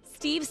right.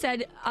 Steve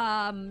said,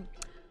 I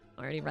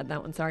already read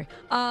that one. Sorry.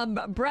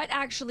 Brett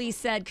actually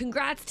said,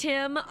 congrats,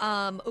 Tim.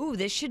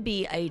 This should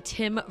be a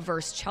Tim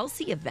versus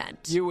Chelsea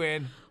event. You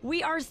win.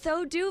 We are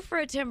so due for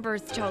a Tim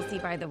versus Chelsea,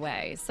 by the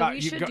way. So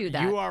we should do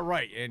that. You are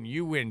right, and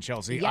you win,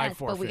 Chelsea. Yes, I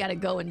forfeit. but we got to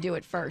go and do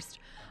it first.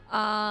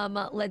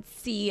 Let's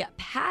see.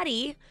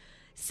 Patty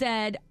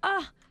said,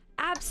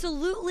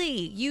 absolutely.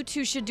 You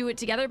two should do it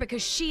together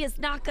because she is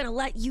not going to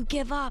let you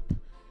give up.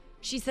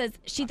 She says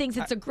she thinks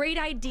it's a great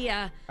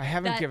idea. I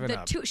haven't given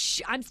the up.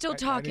 I'm still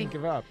talking. I didn't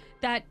give up.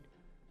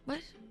 What?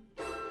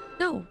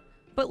 No.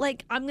 But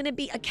I'm going to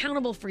be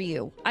accountable for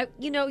you.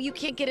 You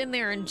can't get in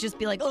there and just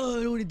be like, oh,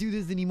 I don't want to do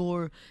this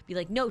anymore. Be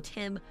like, no,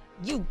 Tim,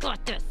 you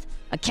got this.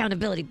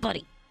 Accountability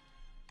buddy.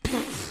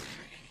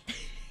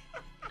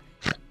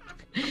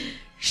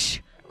 Shh.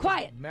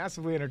 Quiet.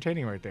 Massively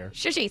entertaining right there.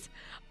 Shushies.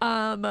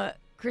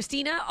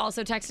 Christina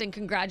also texting,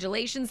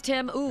 congratulations,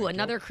 Tim.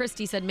 Another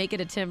Christy said, make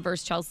it a Tim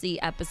versus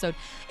Chelsea episode.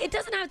 It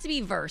doesn't have to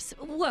be verse.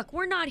 Look,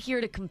 we're not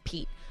here to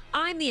compete.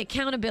 I'm the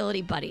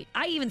accountability buddy.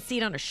 I even see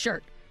it on a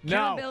shirt.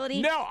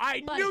 Accountability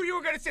I buddy. knew you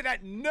were going to say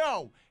that.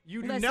 No,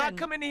 you do not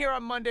come in here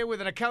on Monday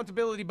with an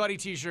accountability buddy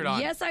t-shirt on.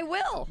 Yes, I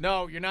will.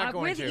 No, you're not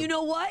going to. You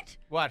know what?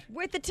 What?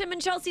 With the Tim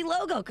and Chelsea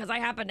logo, because I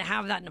happen to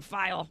have that in a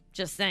file.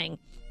 Just saying.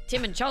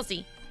 Tim and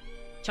Chelsea.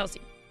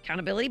 Chelsea.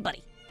 Accountability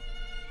buddy.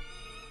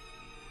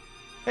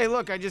 Hey,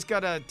 look, I just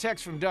got a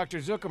text from Dr.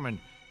 Zuckerman.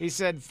 He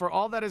said, for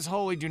all that is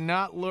holy, do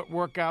not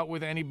work out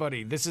with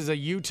anybody. This is a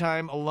you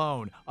time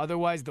alone.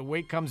 Otherwise, the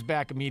weight comes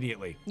back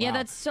immediately. Yeah, Wow.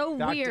 that's so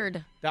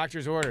weird.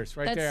 Doctor's orders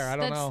right there. I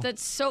don't know.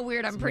 That's so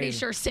weird. I'm pretty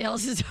sure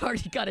sales has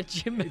already got a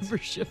gym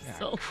membership.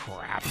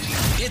 Crap.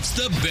 It's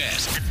the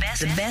best.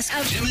 The best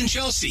of Tim and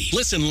Chelsea.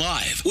 Listen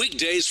live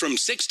weekdays from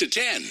 6 to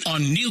 10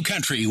 on New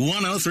Country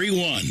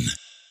 103.1.